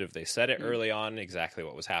positive they said it early on, exactly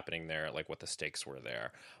what was happening there, like what the stakes were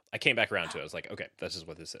there. I came back around to it. I was like, okay, this is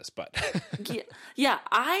what this is. But yeah,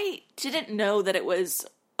 I didn't know that it was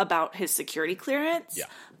about his security clearance. Yeah.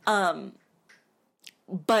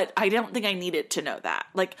 But I don't think I needed to know that.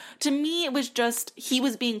 Like, to me, it was just, he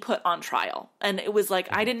was being put on trial. And it was like,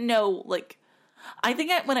 I didn't know, like, I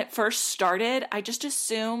think when it first started, I just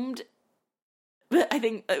assumed, I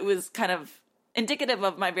think it was kind of indicative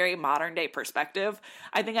of my very modern day perspective.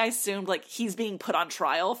 I think I assumed, like, he's being put on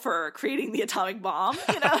trial for creating the atomic bomb,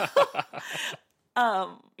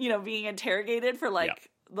 being interrogated for,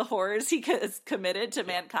 like, the horrors he has committed to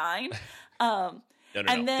mankind. No.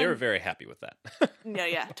 They were very happy with that. No,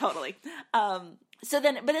 yeah, totally. But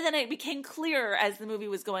then it became clear as the movie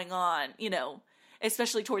was going on,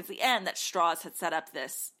 especially towards the end, that Strauss had set up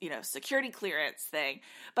this, security clearance thing.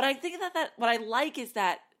 But I think that what I like is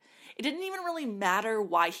that it didn't even really matter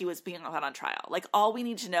why he was being put on trial. Like, all we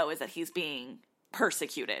need to know is that he's being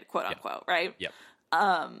persecuted, quote unquote, right? Yep.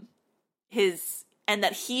 And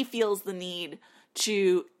that he feels the need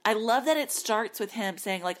to, I love that it starts with him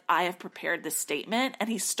saying, like, I have prepared this statement, and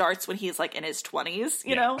he starts when he's like in his 20s,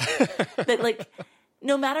 you know, that like,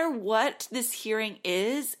 no matter what this hearing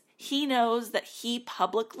is, he knows that he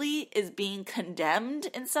publicly is being condemned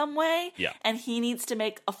in some way, and he needs to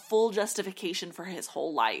make a full justification for his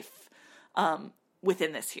whole life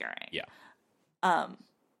within this hearing.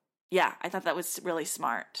 Yeah, I thought that was really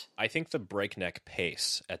smart. I think the breakneck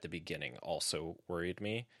pace at the beginning also worried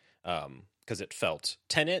me. Because it felt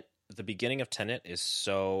the beginning of Tenet is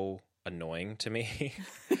so annoying to me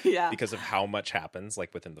because of how much happens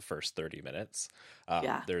like within the first 30 minutes.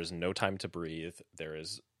 There's no time to breathe. There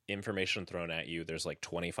is information thrown at you. There's like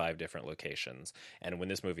 25 different locations. And when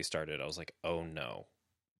this movie started, I was like, oh no,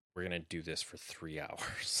 we're going to do this for 3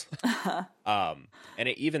 hours. And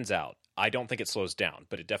it evens out. I don't think it slows down,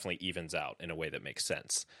 but it definitely evens out in a way that makes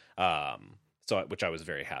sense. Which I was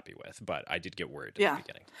very happy with, but I did get worried at the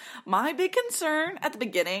beginning. My big concern at the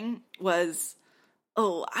beginning was,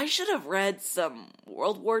 I should have read some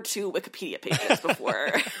World War II Wikipedia pages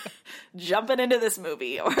before jumping into this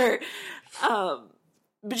movie, but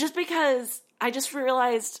just because I just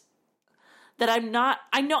realized that I'm not,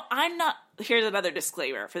 here's another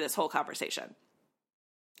disclaimer for this whole conversation.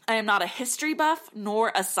 I am not a history buff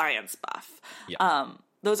nor a science buff.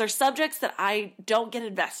 Those are subjects that I don't get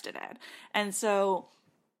invested in. And so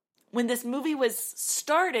when this movie was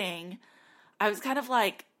starting, I was kind of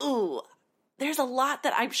like, ooh, there's a lot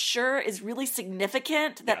that I'm sure is really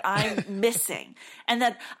significant that I'm missing. And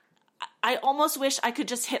that I almost wish I could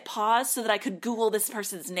just hit pause so that I could Google this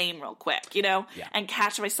person's name real quick, and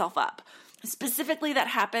catch myself up. Specifically, that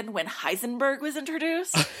happened when Heisenberg was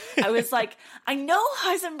introduced. I was like, I know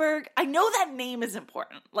Heisenberg. I know that name is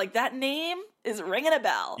important. Like, that name is ringing a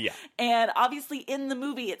bell. And obviously, in the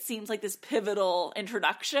movie, it seems like this pivotal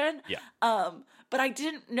introduction. But I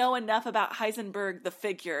didn't know enough about Heisenberg, the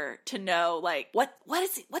figure, to know, like,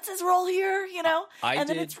 what's his role here,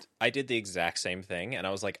 I did the exact same thing, and I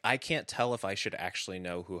was like, I can't tell if I should actually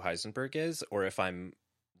know who Heisenberg is or if I'm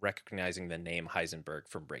recognizing the name Heisenberg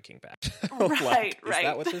from Breaking Bad. Right. Is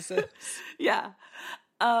that what this is?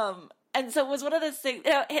 And so it was one of those things,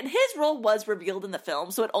 and his role was revealed in the film,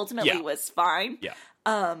 so it ultimately was fine.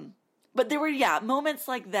 But there were, moments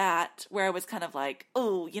like that where I was kind of like,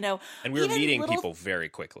 and we were meeting people very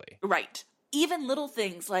quickly. Right. Even little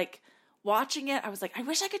things like watching it, I was like, I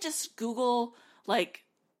wish I could just Google, like,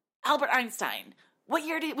 Albert Einstein. What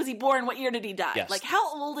year was he born? What year did he die? Like,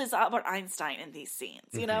 how old is Albert Einstein in these scenes,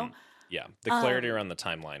 you know? Yeah, the clarity around the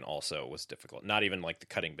timeline also was difficult. Not even, like, the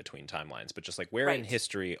cutting between timelines, but just, like, where in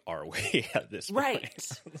history are we at this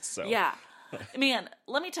point? Man,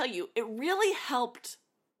 let me tell you, it really helped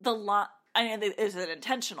I mean, is it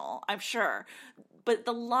intentional? I'm sure. But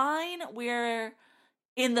the line where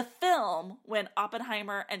in the film, when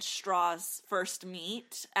Oppenheimer and Strauss first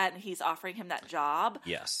meet and he's offering him that job.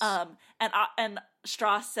 Yes. And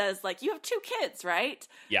Strauss says, like, you have 2 kids, right?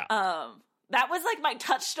 Yeah. That was like my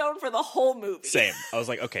touchstone for the whole movie. Same. I was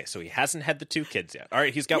like, okay, so he hasn't had the 2 kids yet. All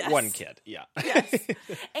right, he's got 1 kid. Yeah. Yes.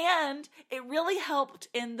 And it really helped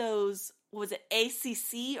in those, was it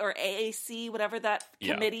ACC or AAC, whatever that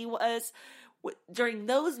committee was. During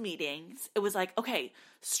those meetings, it was like, okay,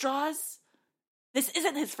 Strauss, this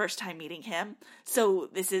isn't his first time meeting him. So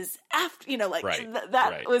this is after,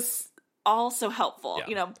 that was also helpful.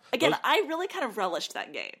 Yeah. Again, I really kind of relished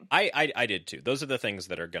that game. I did too. Those are the things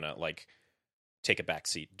that are going to, like, take a back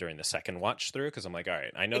seat during the second watch through, because I'm like, all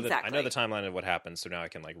right, I know the timeline of what happens, so now I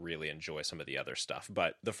can, like, really enjoy some of the other stuff.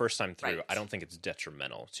 But the first time through, I don't think it's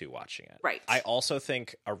detrimental to watching it. Right. I also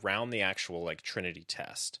think around the actual, like, Trinity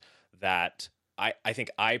test that I think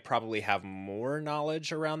I probably have more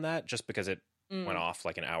knowledge around that just because it went off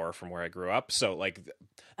like an hour from where I grew up. So, like,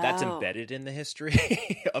 that's embedded in the history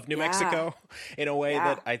of New Mexico in a way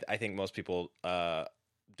that I think most people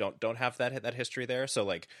don't have that history there. So,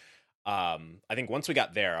 like, I think once we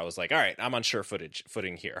got there, I was like, all right, I'm on sure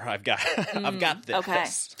footing here. I've got this. Okay.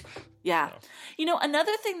 Yeah. So.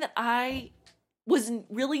 Another thing that I was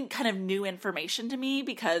really kind of new information to me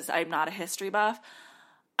because I'm not a history buff.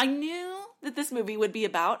 I knew that this movie would be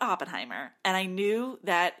about Oppenheimer, and I knew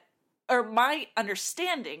that, or my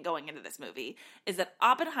understanding going into this movie is that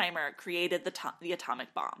Oppenheimer created the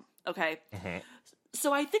atomic bomb. Okay. Mm-hmm.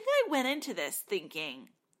 So I think I went into this thinking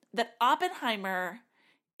that Oppenheimer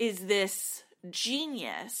is this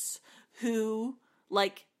genius who,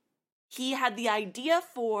 like, he had the idea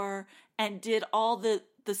for and did all the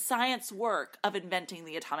science work of inventing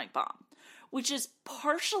the atomic bomb, which is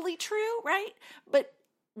partially true, right? But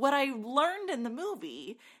what I learned in the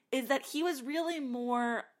movie is that he was really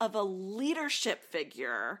more of a leadership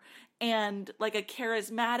figure and, like, a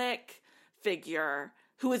charismatic figure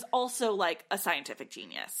who is also, like, a scientific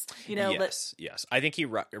genius. Yes. I think he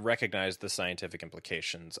recognized the scientific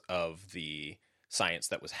implications of the science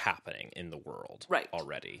that was happening in the world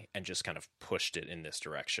already and just kind of pushed it in this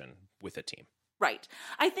direction with a team. Right.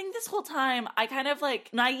 I think this whole time I kind of, like,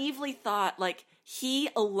 naively thought, like, he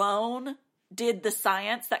alone did the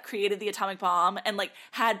science that created the atomic bomb and, like,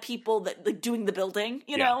 had people that, like, doing the building,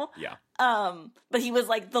 you know? Yeah. But he was,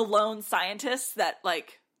 like, the lone scientist that,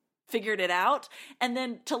 like, figured it out. And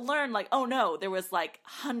then to learn, like, oh no, there was, like,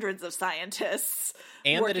 hundreds of scientists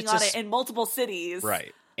and working on it in multiple cities.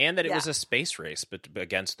 Right. And that it was a space race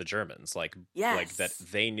against the Germans. Like, like that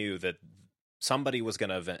they knew that somebody was going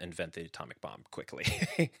to invent the atomic bomb quickly.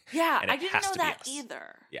 Yeah, I didn't know that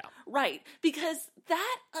either. Yeah. Right. Because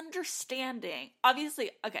that understanding,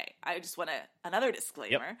 obviously, okay, I just want another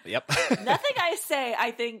disclaimer. Yep. Nothing I say,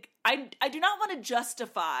 I think, I do not want to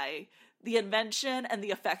justify the invention and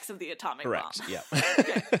the effects of the atomic bomb. Yeah.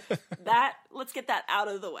 Okay. Let's get that out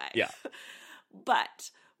of the way. Yeah.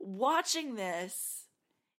 But watching this,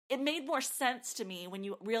 it made more sense to me when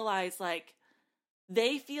you realize, like,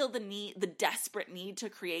 they feel the desperate need to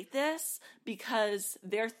create this because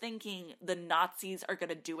they're thinking the Nazis are going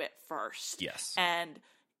to do it first. Yes. And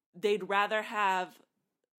they'd rather have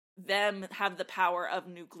them have the power of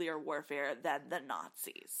nuclear warfare than the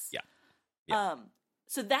Nazis. Yeah.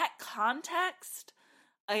 So that context,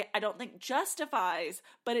 I don't think justifies,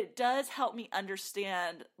 but it does help me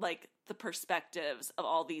understand, like, the perspectives of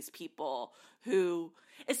all these people who,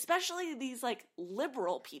 especially these, like,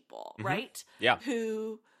 liberal people, right? Yeah.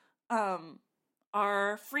 Who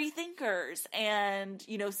are free thinkers and,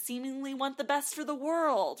 seemingly want the best for the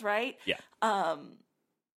world, right? Yeah.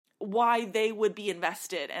 Why they would be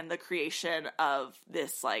invested in the creation of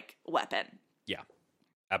this, like, weapon. Yeah.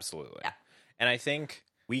 Absolutely. Yeah. And I think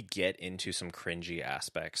we get into some cringy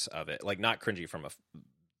aspects of it. Like, not cringy from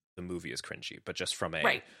the movie is cringy, but just from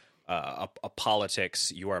a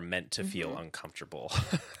politics, you are meant to feel uncomfortable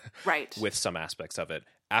right. with some aspects of it.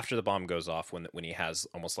 After the bomb goes off, when he has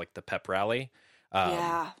almost like the pep rally,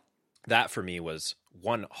 that for me was,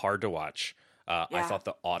 one, hard to watch. I thought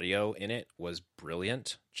the audio in it was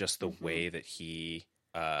brilliant. Just the way that he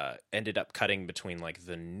ended up cutting between, like,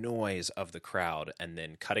 the noise of the crowd and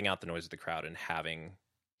then cutting out the noise of the crowd and having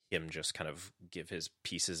him just kind of give his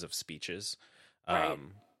pieces of speeches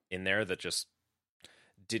in there that just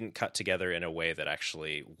didn't cut together in a way that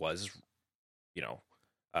actually was,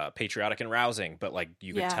 patriotic and rousing, but, like,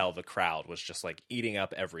 you could tell the crowd was just, like, eating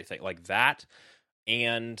up everything like that.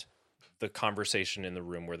 And the conversation in the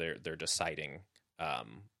room where they're deciding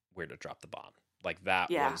where to drop the bomb, like, that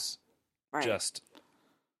was just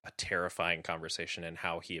a terrifying conversation, and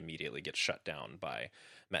how he immediately gets shut down by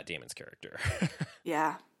Matt Damon's character.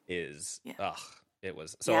 Yeah. It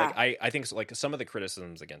was so like I think so, like some of the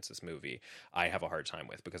criticisms against this movie I have a hard time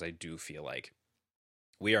with, because I do feel like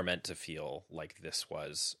we are meant to feel like this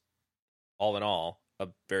was all in all a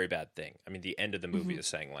very bad thing. I mean, the end of the movie is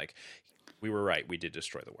saying like, we were right, we did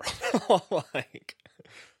destroy the world. Like,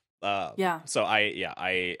 so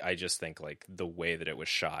I just think like the way that it was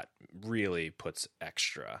shot really puts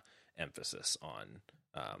extra emphasis on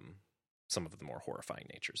some of the more horrifying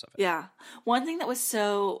natures of it. Yeah. One thing that was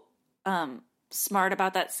so smart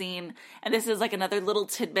about that scene, and this is like another little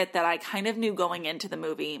tidbit that I kind of knew going into the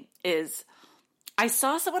movie, is I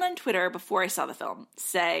saw someone on Twitter before I saw the film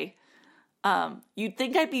say, you'd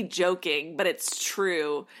think I'd be joking, but it's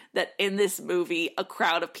true that in this movie, a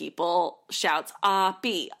crowd of people shouts,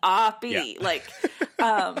 "Oppie, Oppie." Yeah. Like,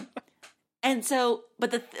 and so,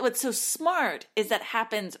 but what's so smart is that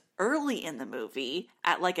happens early in the movie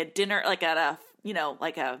at like a dinner, like at a,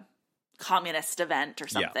 like a communist event or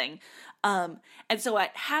something. Yeah. And so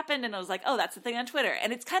it happened, and I was like, oh, that's the thing on Twitter.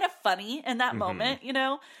 And it's kind of funny in that moment,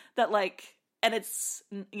 that like, and it's,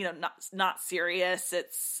 not serious.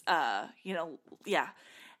 It's, yeah.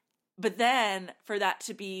 But then for that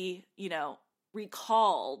to be,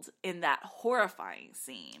 recalled in that horrifying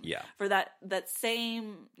scene. Yeah. For that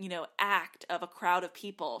same, act of a crowd of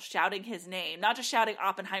people shouting his name, not just shouting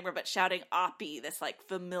Oppenheimer, but shouting Oppie, this like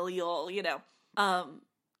familial,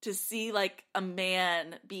 to see like a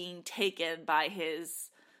man being taken by his,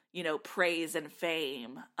 praise and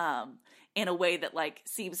fame, in a way that like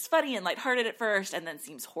seems funny and lighthearted at first and then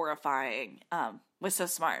seems horrifying, was so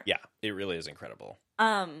smart. Yeah, it really is incredible.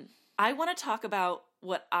 I want to talk about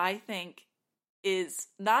what I think is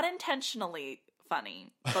not intentionally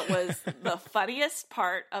funny, but was the funniest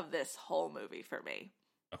part of this whole movie for me.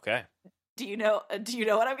 Okay. Do you know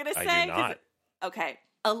what I'm going to say? I do not. Okay.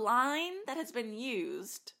 A line that has been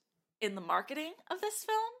used in the marketing of this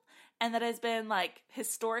film and that has been like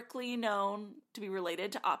historically known to be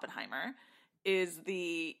related to Oppenheimer is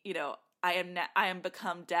the, I am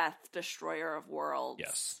become death, destroyer of worlds.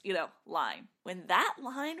 Yes. Line. When that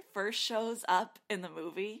line first shows up in the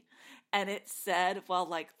movie and it said while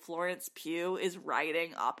like Florence Pugh is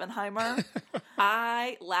writing Oppenheimer,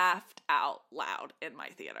 I laughed out loud in my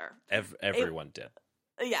theater. Everyone did.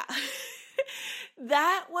 Yeah.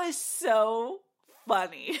 That was so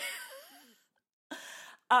funny.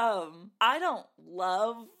 I don't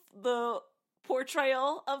love the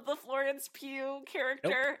portrayal of the Florence Pugh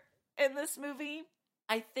character in this movie.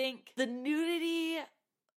 I think the nudity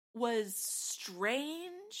was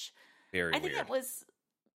strange. Very weird. It was,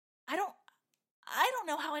 I don't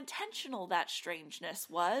know how intentional that strangeness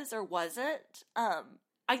was, or was it?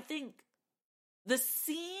 I think the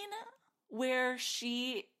scene where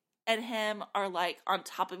she and him are like on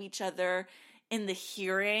top of each other in the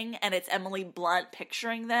hearing, and it's Emily Blunt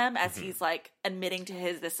picturing them as he's like admitting to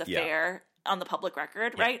this affair on the public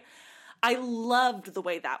record, right? I loved the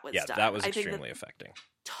way that was done. Yeah, that was extremely affecting.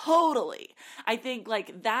 Totally. I think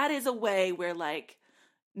like that is a way where like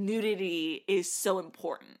nudity is so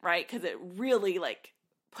important, right? Because it really like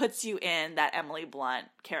puts you in that Emily Blunt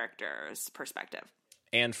character's perspective.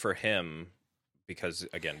 And for him, because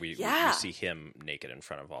again, we see him naked in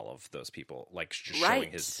front of all of those people, like just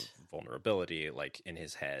showing his vulnerability, like in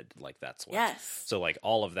his head, like that's what. Yes. So like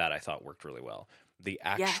all of that, I thought worked really well. The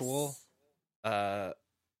actual, sex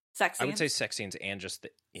scenes? I would say sex scenes and just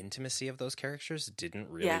the intimacy of those characters didn't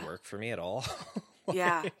really work for me at all.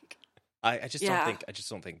 I just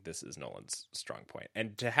don't think this is Nolan's strong point.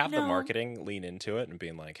 And to have the marketing lean into it and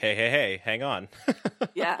being like, hey, hang on.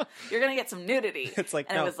 Yeah, you're going to get some nudity. It's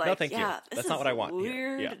like, no, thank you. That's not what I want.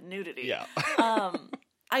 Weird nudity. Yeah.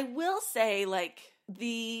 I will say, like,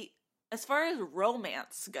 as far as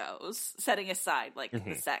romance goes, setting aside, like,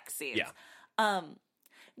 the sex scenes,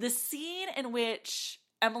 the scene in which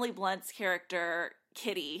Emily Blunt's character,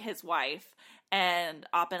 Kitty, his wife, and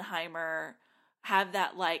Oppenheimer have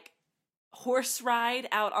that, like, horse ride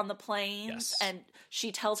out on the plains, and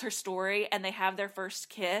she tells her story and they have their first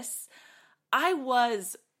kiss. I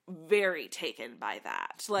was very taken by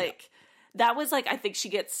that. Like, that was like, I think she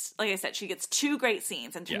gets, like I said, she gets two great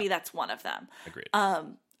scenes, and to me, that's one of them. Agreed.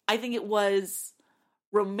 I think it was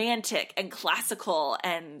romantic and classical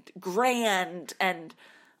and grand, and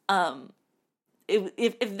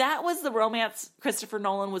if that was the romance Christopher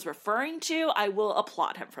Nolan was referring to, I will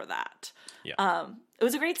applaud him for that. Yeah. It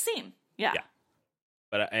was a great scene. Yeah.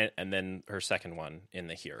 But and then her second one in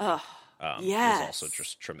the hearing was also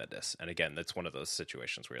just tremendous. And again, that's one of those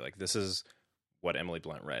situations where you're like, this is what Emily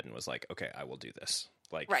Blunt read and was like, okay, I will do this.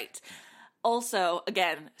 Like, right. Also,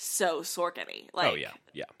 again, so Sorkin-y. Like, oh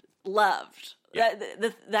yeah. Loved. Yeah.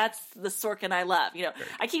 That's the Sorkin I love. You know,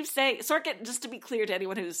 I keep saying Sorkin, just to be clear to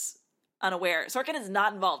anyone who's unaware, Sorkin is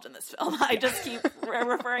not involved in this film. I just keep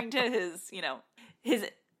referring to his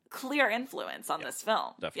clear influence on this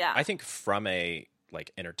film. Definitely. Yeah. I think from a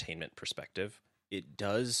like entertainment perspective, it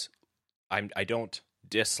does. I don't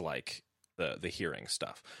dislike the hearing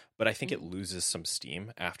stuff, but I think it loses some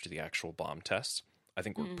steam after the actual bomb tests. I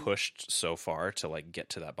think we're pushed so far to like get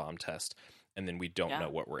to that bomb test, and then we don't know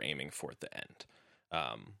what we're aiming for at the end.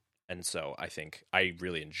 And so I think I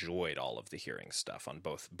really enjoyed all of the hearing stuff on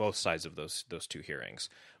both sides of those two hearings,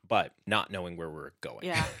 but not knowing where we're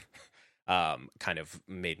going, kind of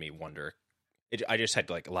made me wonder. I just had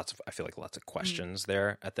like lots of questions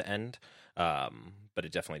there at the end, but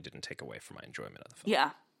it definitely didn't take away from my enjoyment of the film.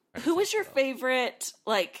 Yeah. Who was your favorite?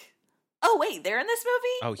 Like, oh wait, they're in this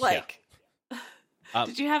movie. Oh like,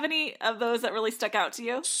 did you have any of those that really stuck out to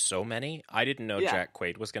you? So many. I didn't know Jack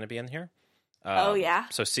Quaid was going to be in here. Oh yeah.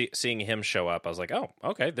 So seeing him show up, I was like, oh,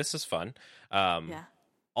 okay, this is fun.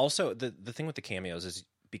 Also, the thing with the cameos is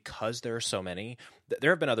because there are so many.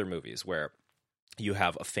 There have been other movies where you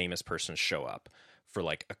have a famous person show up for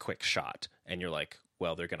like a quick shot, and you're like,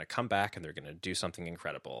 well, they're going to come back and they're going to do something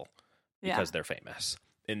incredible because they're famous.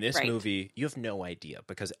 In this movie, you have no idea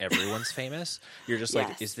because everyone's famous. You're just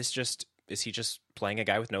like, is he just playing a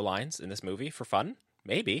guy with no lines in this movie for fun?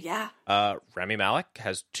 Maybe. Yeah. Rami Malek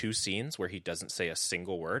has 2 scenes where he doesn't say a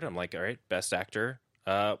single word. I'm like, all right, best actor.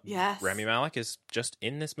 Rami Malek is just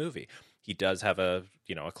in this movie. He does have a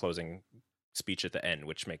closing speech at the end,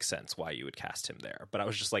 which makes sense why you would cast him there. But I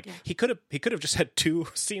was just like, he could have just had 2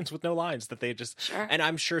 scenes with no lines that they just. Sure. And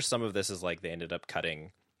I'm sure some of this is like they ended up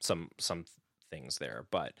cutting some things there,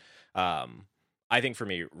 but I think for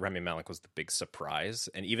me, Rami Malek was the big surprise,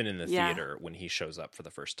 and even in the theater when he shows up for the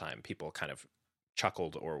first time, people kind of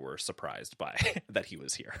chuckled or were surprised by that he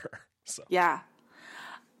was here. So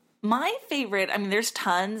my favorite, I mean, there's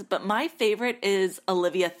tons, but my favorite is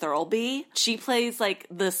Olivia Thirlby. She plays like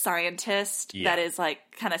the scientist that is like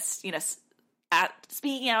kind of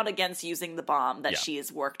speaking out against using the bomb that she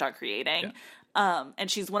has worked on creating, and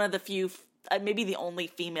she's one of the few. Maybe the only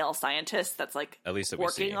female scientist that's like at least that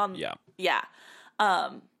working on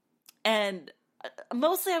and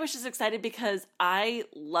mostly I was just excited because I've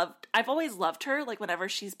always loved her, like whenever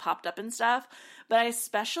she's popped up and stuff, but I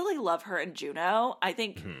especially love her in Juno. I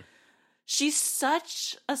think she's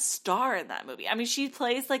such a star in that movie. I mean, she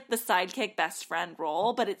plays like the sidekick best friend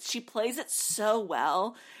role, but she plays it so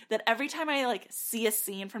well that every time I like see a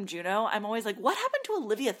scene from Juno, I'm always like, what happened to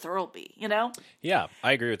Olivia Thirlby? You know? Yeah,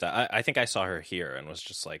 I agree with that. I think I saw her here and was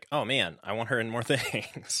just like, oh man, I want her in more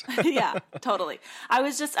things. Yeah, totally. I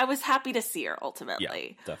was happy to see her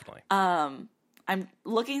ultimately. Yeah, definitely. I'm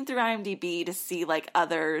looking through IMDb to see like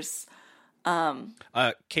others.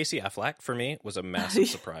 Casey Affleck for me was a massive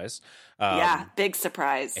surprise. Big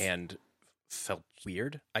surprise. And felt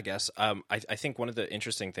weird, I guess. I think one of the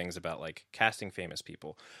interesting things about like casting famous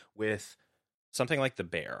people with something like The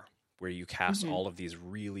Bear, where you cast all of these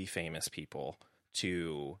really famous people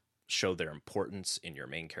to show their importance in your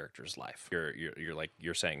main character's life.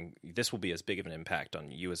 You're saying this will be as big of an impact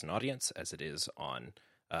on you as an audience as it is on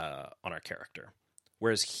our character.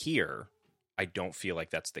 Whereas here, I don't feel like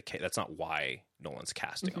that's the case. That's not why Nolan's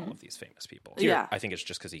casting all of these famous people. Here, I think it's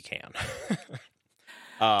just because he can.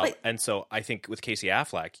 And so I think with Casey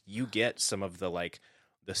Affleck, you get some of the like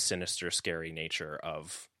the sinister, scary nature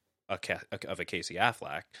of a Casey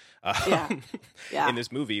Affleck in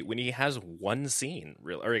this movie when he has one scene,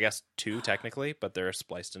 or I guess 2 technically, but they're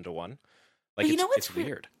spliced into one. Like it's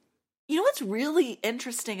weird. You know what's really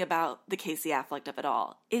interesting about the Casey Affleck of it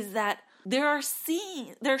all is that there are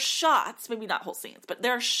shots, maybe not whole scenes, but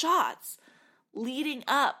there are shots leading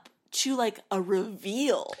up to like a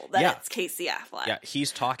reveal that it's Casey Affleck. Yeah,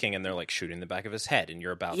 he's talking and they're like shooting the back of his head and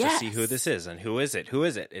you're about to see who this is and who is it? Who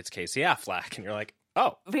is it? It's Casey Affleck. And you're like,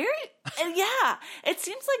 oh. It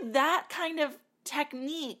seems like that kind of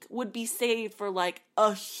technique would be saved for like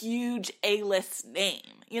a huge A-list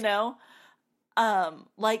name, you know?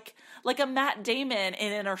 Like a Matt Damon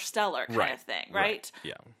in Interstellar kind of thing, right?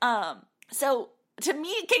 Yeah. So to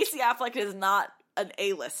me, Casey Affleck is not an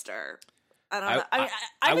A-lister. I don't know. I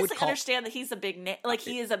obviously understand that he's a big name, like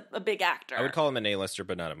he is a big actor. I would call him an A-lister,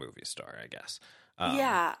 but not a movie star, I guess.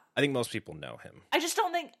 I think most people know him. I just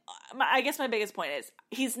don't think. I guess my biggest point is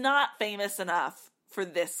he's not famous enough for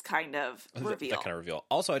this kind of reveal. That kind of reveal.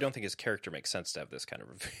 Also, I don't think his character makes sense to have this kind of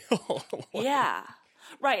reveal. Yeah.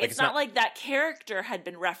 Right. It's not like that character had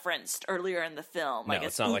been referenced earlier in the film. No, Like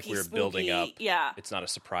it's not like we were building up. Yeah. It's not a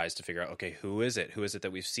surprise to figure out, okay, who is it? Who is it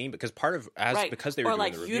that we've seen? Because part of, because they were or doing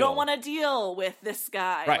like, the reveal. you don't want to deal with this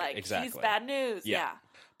guy. Right, like, exactly. He's bad news. Yeah.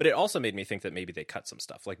 But it also made me think that maybe they cut some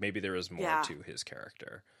stuff. Like maybe there was more Yeah. to his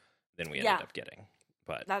character than we ended up getting.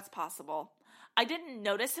 But that's possible. I didn't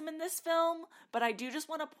notice him in this film, but I do just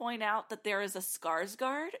want to point out that there is a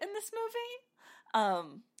Skarsgård in this movie.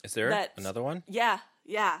 Is there another one? Yeah.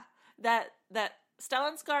 That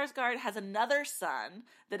Stellan Skarsgård has another son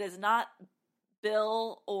that is not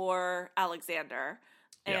Bill or Alexander,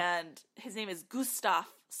 and his name is Gustav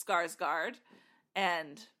Skarsgård,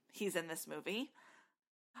 and he's in this movie.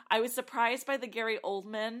 I was surprised by the Gary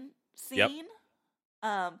Oldman scene.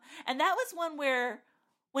 Yep. And that was one where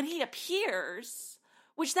when he appears,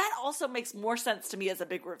 which that also makes more sense to me as a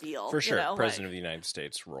big reveal. For sure. You know, President of the United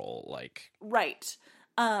States role, like. Right.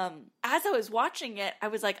 As I was watching it, I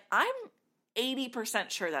was like, I'm 80%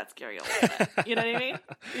 sure that's Gary Oldman. You know what I mean?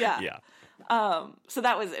 Yeah. Yeah. So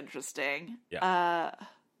that was interesting. Yeah.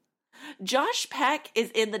 Josh Peck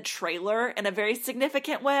is in the trailer in a very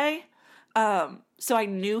significant way. So I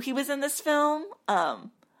knew he was in this film.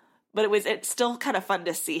 But it's still kind of fun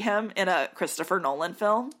to see him in a Christopher Nolan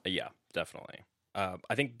film. Yeah, definitely.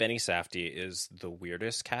 I think Benny Safdie is the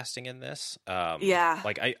weirdest casting in this.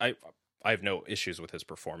 Like I have no issues with his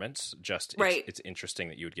performance. Just it's interesting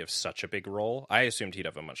that you would give such a big role. I assumed he'd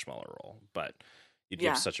have a much smaller role, but you'd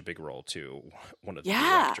give such a big role to one of the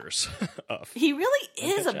directors. He really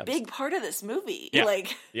is a big part of this movie. Yeah.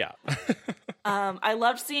 Like, yeah. I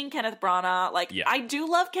loved seeing Kenneth Branagh. Like, I do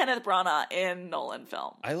love Kenneth Branagh in Nolan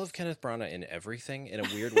film. I love Kenneth Branagh in everything in a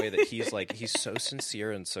weird way that he's like, he's so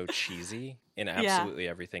sincere and so cheesy in absolutely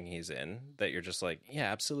everything he's in that you're just like,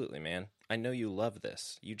 yeah, absolutely, man. I know you love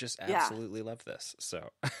this. You just absolutely love this.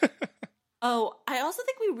 So. Oh, I also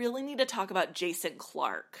think we really need to talk about Jason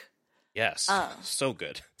Clarke. Yes, so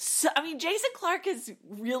good. So, I mean, Jason Clarke is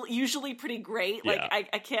usually pretty great. Like,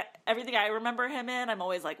 I can't, everything I remember him in, I'm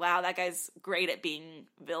always like, wow, that guy's great at being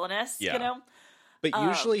villainous, you know? But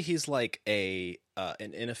usually he's like an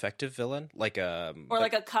ineffective villain, like a... Or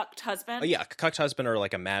like a cucked husband. Oh, yeah, a cucked husband or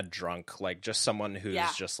like a mad drunk, like just someone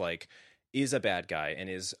who's just like, is a bad guy and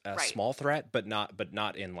is a small threat, but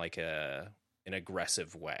not in like an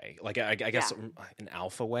aggressive way, like I guess an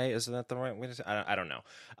alpha way, isn't that the right way to say? I don't know.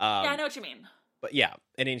 I know what you mean. But yeah,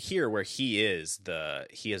 and in here where he is the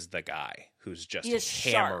guy who's just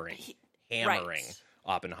hammering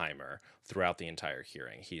Oppenheimer throughout the entire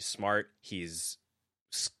hearing. He's smart. He's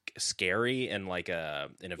scary in like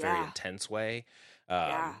in a very intense way.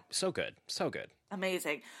 So good,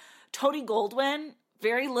 amazing. Tony Goldwyn.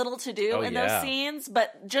 Very little to do in those scenes,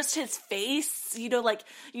 but just his face, you know, like,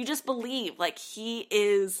 you just believe, like, he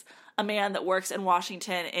is a man that works in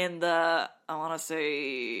Washington in the, I want to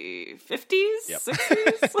say, 50s? Yep.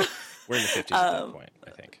 60s? We're in the 50s at that point, I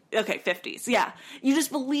think. Okay, 50s, yeah. You just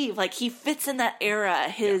believe, like, he fits in that era.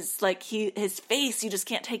 His face, you just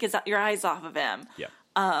can't take your eyes off of him. Yeah.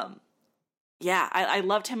 I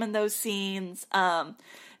loved him in those scenes.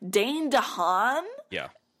 Dane DeHaan. Yeah.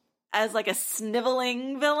 As like a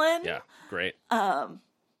sniveling villain. Yeah, great.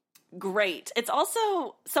 Great. It's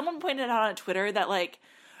also, someone pointed out on Twitter that, like,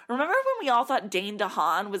 remember when we all thought Dane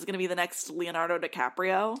DeHaan was going to be the next Leonardo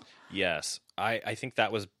DiCaprio? Yes. I think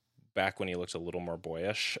that was back when he looked a little more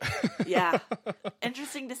boyish. Yeah.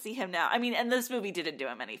 Interesting to see him now. I mean, and this movie didn't do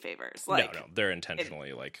him any favors. Like, no. They're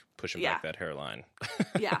intentionally, like, pushing back that hairline.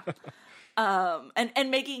 Yeah. And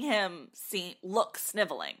making him look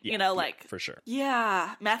sniveling, you know, like, for sure.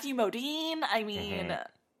 Yeah. Matthew Modine. I mean,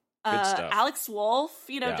 good stuff. Alex Wolff,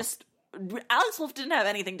 you know, just Alex Wolff didn't have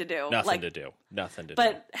anything to do. Nothing to do.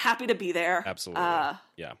 But happy to be there. Absolutely.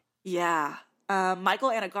 Yeah. Michael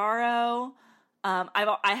Annagaro.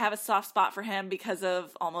 I have a soft spot for him because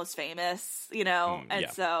of Almost Famous, you know,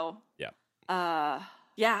 so. Yeah.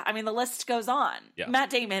 I mean, the list goes on. Yeah. Matt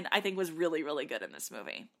Damon, I think, was really, really good in this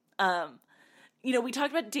movie. You know, we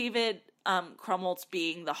talked about David Krumholtz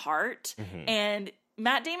being the heart, and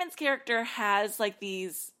Matt Damon's character has like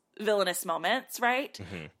these villainous moments, right?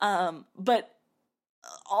 But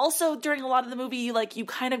also during a lot of the movie, like, you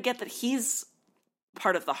kind of get that he's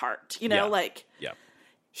part of the heart, you know, like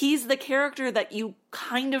he's the character that you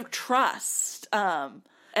kind of trust, and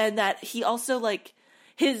that he also, like,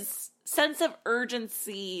 his sense of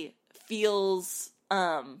urgency feels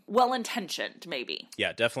well-intentioned, maybe.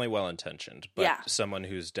 Yeah, definitely well-intentioned, but someone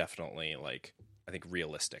who's definitely, like, I think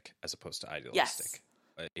realistic as opposed to idealistic.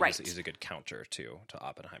 Yes. He's a good counter to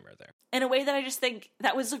Oppenheimer there. In a way that I just think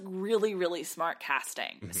that was a really, really smart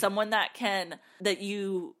casting. Someone that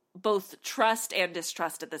you both trust and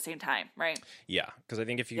distrust at the same time, right? Yeah, because I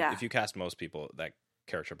think if you cast most people, that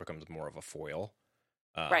character becomes more of a foil,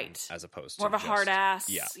 right? As opposed more to of a hard ass.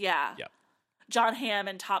 Yeah. John Hamm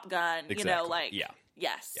and Top Gun. Exactly.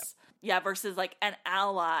 Yes. Yeah. Yeah, versus like an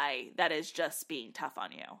ally that is just being tough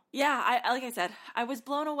on you. Yeah, I like I said, I was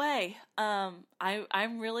blown away.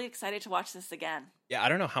 I'm really excited to watch this again. Yeah, I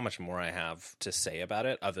don't know how much more I have to say about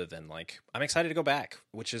it other than like I'm excited to go back,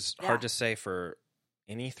 which is hard to say for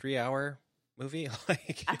any 3-hour movie.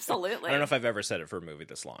 Like absolutely. I don't know if I've ever said it for a movie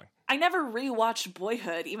this long. I never rewatched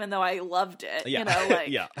Boyhood, even though I loved it. Yeah. You know, like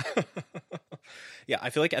yeah. Yeah, I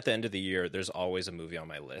feel like at the end of the year, there's always a movie on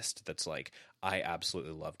my list that's like, I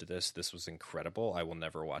absolutely loved this. This was incredible. I will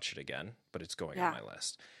never watch it again, but it's going on my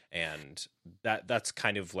list. And that's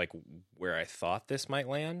kind of like where I thought this might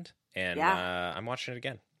land. And I'm watching it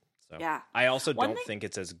again. So I also don't think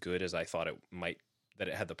it's as good as I thought it might, that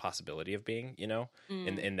it had the possibility of being, you know,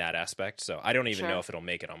 in that aspect. So I don't even know if it'll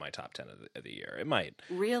make it on my top 10 of the year. It might.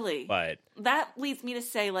 Really? But that leads me to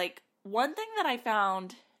say, like, one thing that I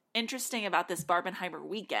found interesting about this Barbenheimer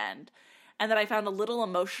weekend and that I found a little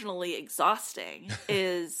emotionally exhausting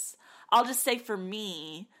is, I'll just say for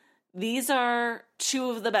me, these are two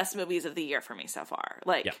of the best movies of the year for me so far.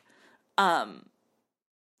 I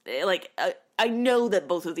know that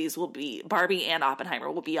both of these will be, Barbie and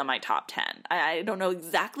Oppenheimer will be on my top 10. I don't know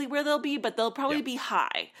exactly where they'll be, but they'll probably be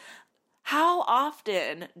high. How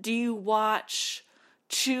often do you watch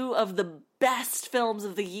two of the best films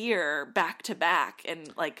of the year back to back in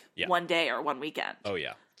one day or one weekend? Oh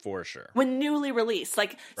yeah, for sure. When newly released.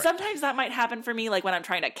 Sometimes that might happen for me, like when I'm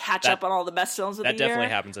trying to catch up on all the best films of the year. That definitely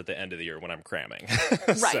happens at the end of the year when I'm cramming.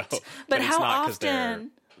 Right. But how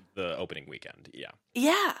often? The opening weekend,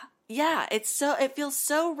 Yeah, it feels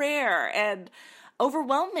so rare and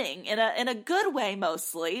overwhelming in a good way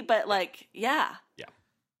mostly, but yeah.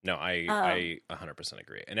 No, I 100%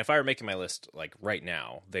 agree. And if I were making my list like right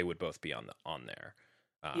now, they would both be on there.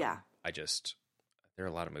 There are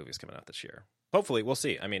a lot of movies coming out this year. Hopefully, we'll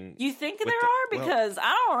see. I mean, you think there are? Because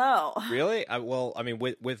I don't know. Really?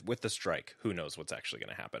 With the strike, who knows what's actually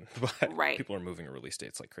going to happen? But people are moving release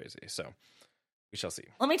dates like crazy, so we shall see.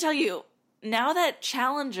 Let me tell you, now that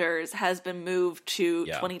Challengers has been moved to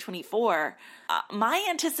 2024, my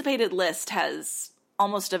anticipated list has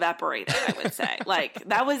almost evaporated, I would say.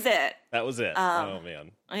 That was it. That was it. Oh, man.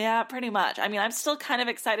 Yeah, pretty much. I mean, I'm still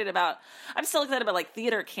excited about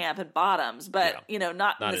theater camp and Bottoms, but,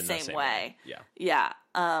 not in the same way. Yeah.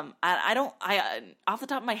 Off the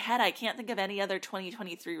top of my head, I can't think of any other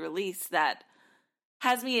 2023 release that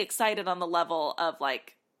has me excited on the level of,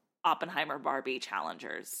 Oppenheimer, Barbie,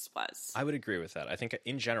 Challengers was. I would agree with that. I think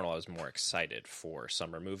in general, I was more excited for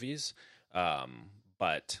summer movies,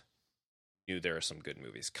 but knew there are some good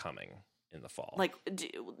movies coming in the fall.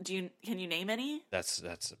 Can you name any? That's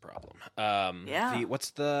the problem.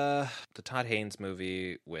 What's the Todd Haynes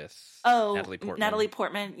movie with Natalie Portman? Natalie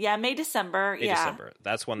Portman. Yeah, December. December.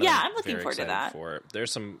 That's one that I'm looking forward to that. For.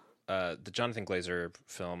 There's some the Jonathan Glazer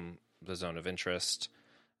film, The Zone of Interest.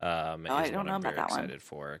 I don't know about that one. Excited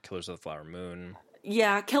for Killers of the Flower Moon.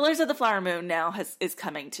 Yeah, Killers of the Flower Moon now is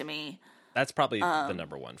coming to me. That's probably the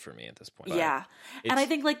number one for me at this point. Yeah, and I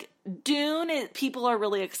think Dune, people are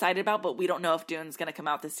really excited about, but we don't know if Dune's going to come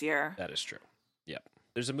out this year. That is true. Yep.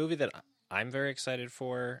 There's a movie that I'm very excited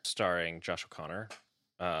for, starring Josh O'Connor,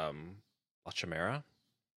 La Chimera.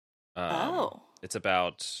 It's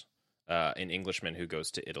about an Englishman who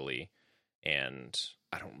goes to Italy, and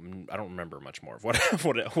I don't remember much more of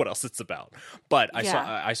what else it's about. But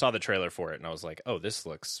I saw the trailer for it, and I was like, oh, this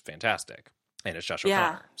looks fantastic, and it's Josh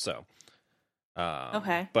O'Connor. So.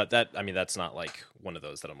 Okay. But that's not one of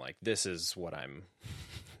those that I'm like, this is the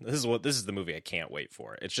movie I can't wait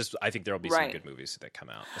for. It's just, I think there'll be some good movies that come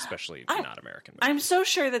out, especially not American movies. I'm so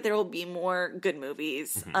sure that there will be more good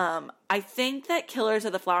movies. Mm-hmm. I think that Killers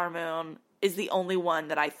of the Flower Moon is the only one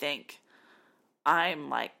that I think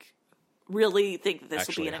I'm really think that this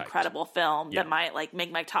will be an incredible film that might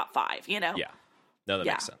make my top 5, Yeah. No, that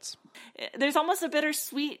makes sense. There's almost a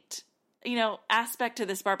bittersweet aspect to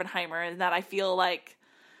this Barbenheimer, and that I feel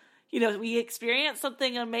we experienced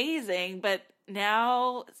something amazing, but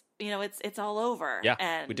now, it's all over. Yeah,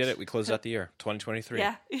 and we did it. We closed out the year, 2023.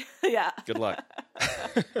 Yeah, yeah. Good luck.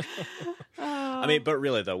 But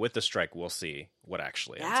really though, with the strike, we'll see what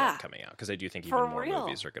actually ends up coming out, because I do think even more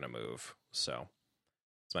movies are going to move. So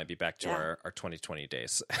this might be back to our 2020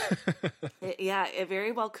 days. It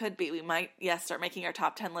very well could be. We might start making our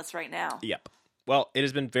top 10 lists right now. Yep. Well, it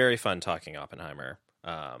has been very fun talking Oppenheimer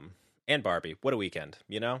and Barbie. What a weekend,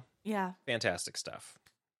 Yeah. Fantastic stuff.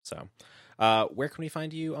 So, where can we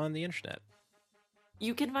find you on the internet?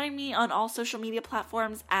 You can find me on all social media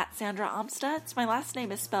platforms at Sandra Amstutz. My last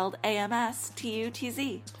name is spelled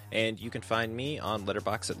Amstutz. And you can find me on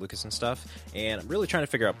Letterboxd at Lucas and Stuff. And I'm really trying to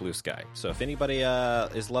figure out Blue Sky. So if anybody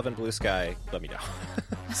is loving Blue Sky, let me know.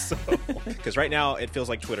 Because right now it feels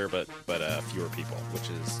like Twitter, but fewer people, which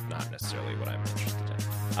is not necessarily what I'm interested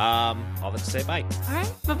in. All that to say, bye. All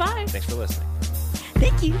right, bye-bye. Thanks for listening.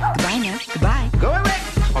 Thank you. Goodbye now. Goodbye. Go away.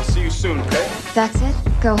 I'll see you soon, okay? That's it?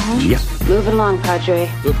 Go home? Yep. Move along, Padre.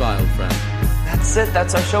 Goodbye, old friend. That's it.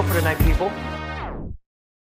 That's our show for tonight, people.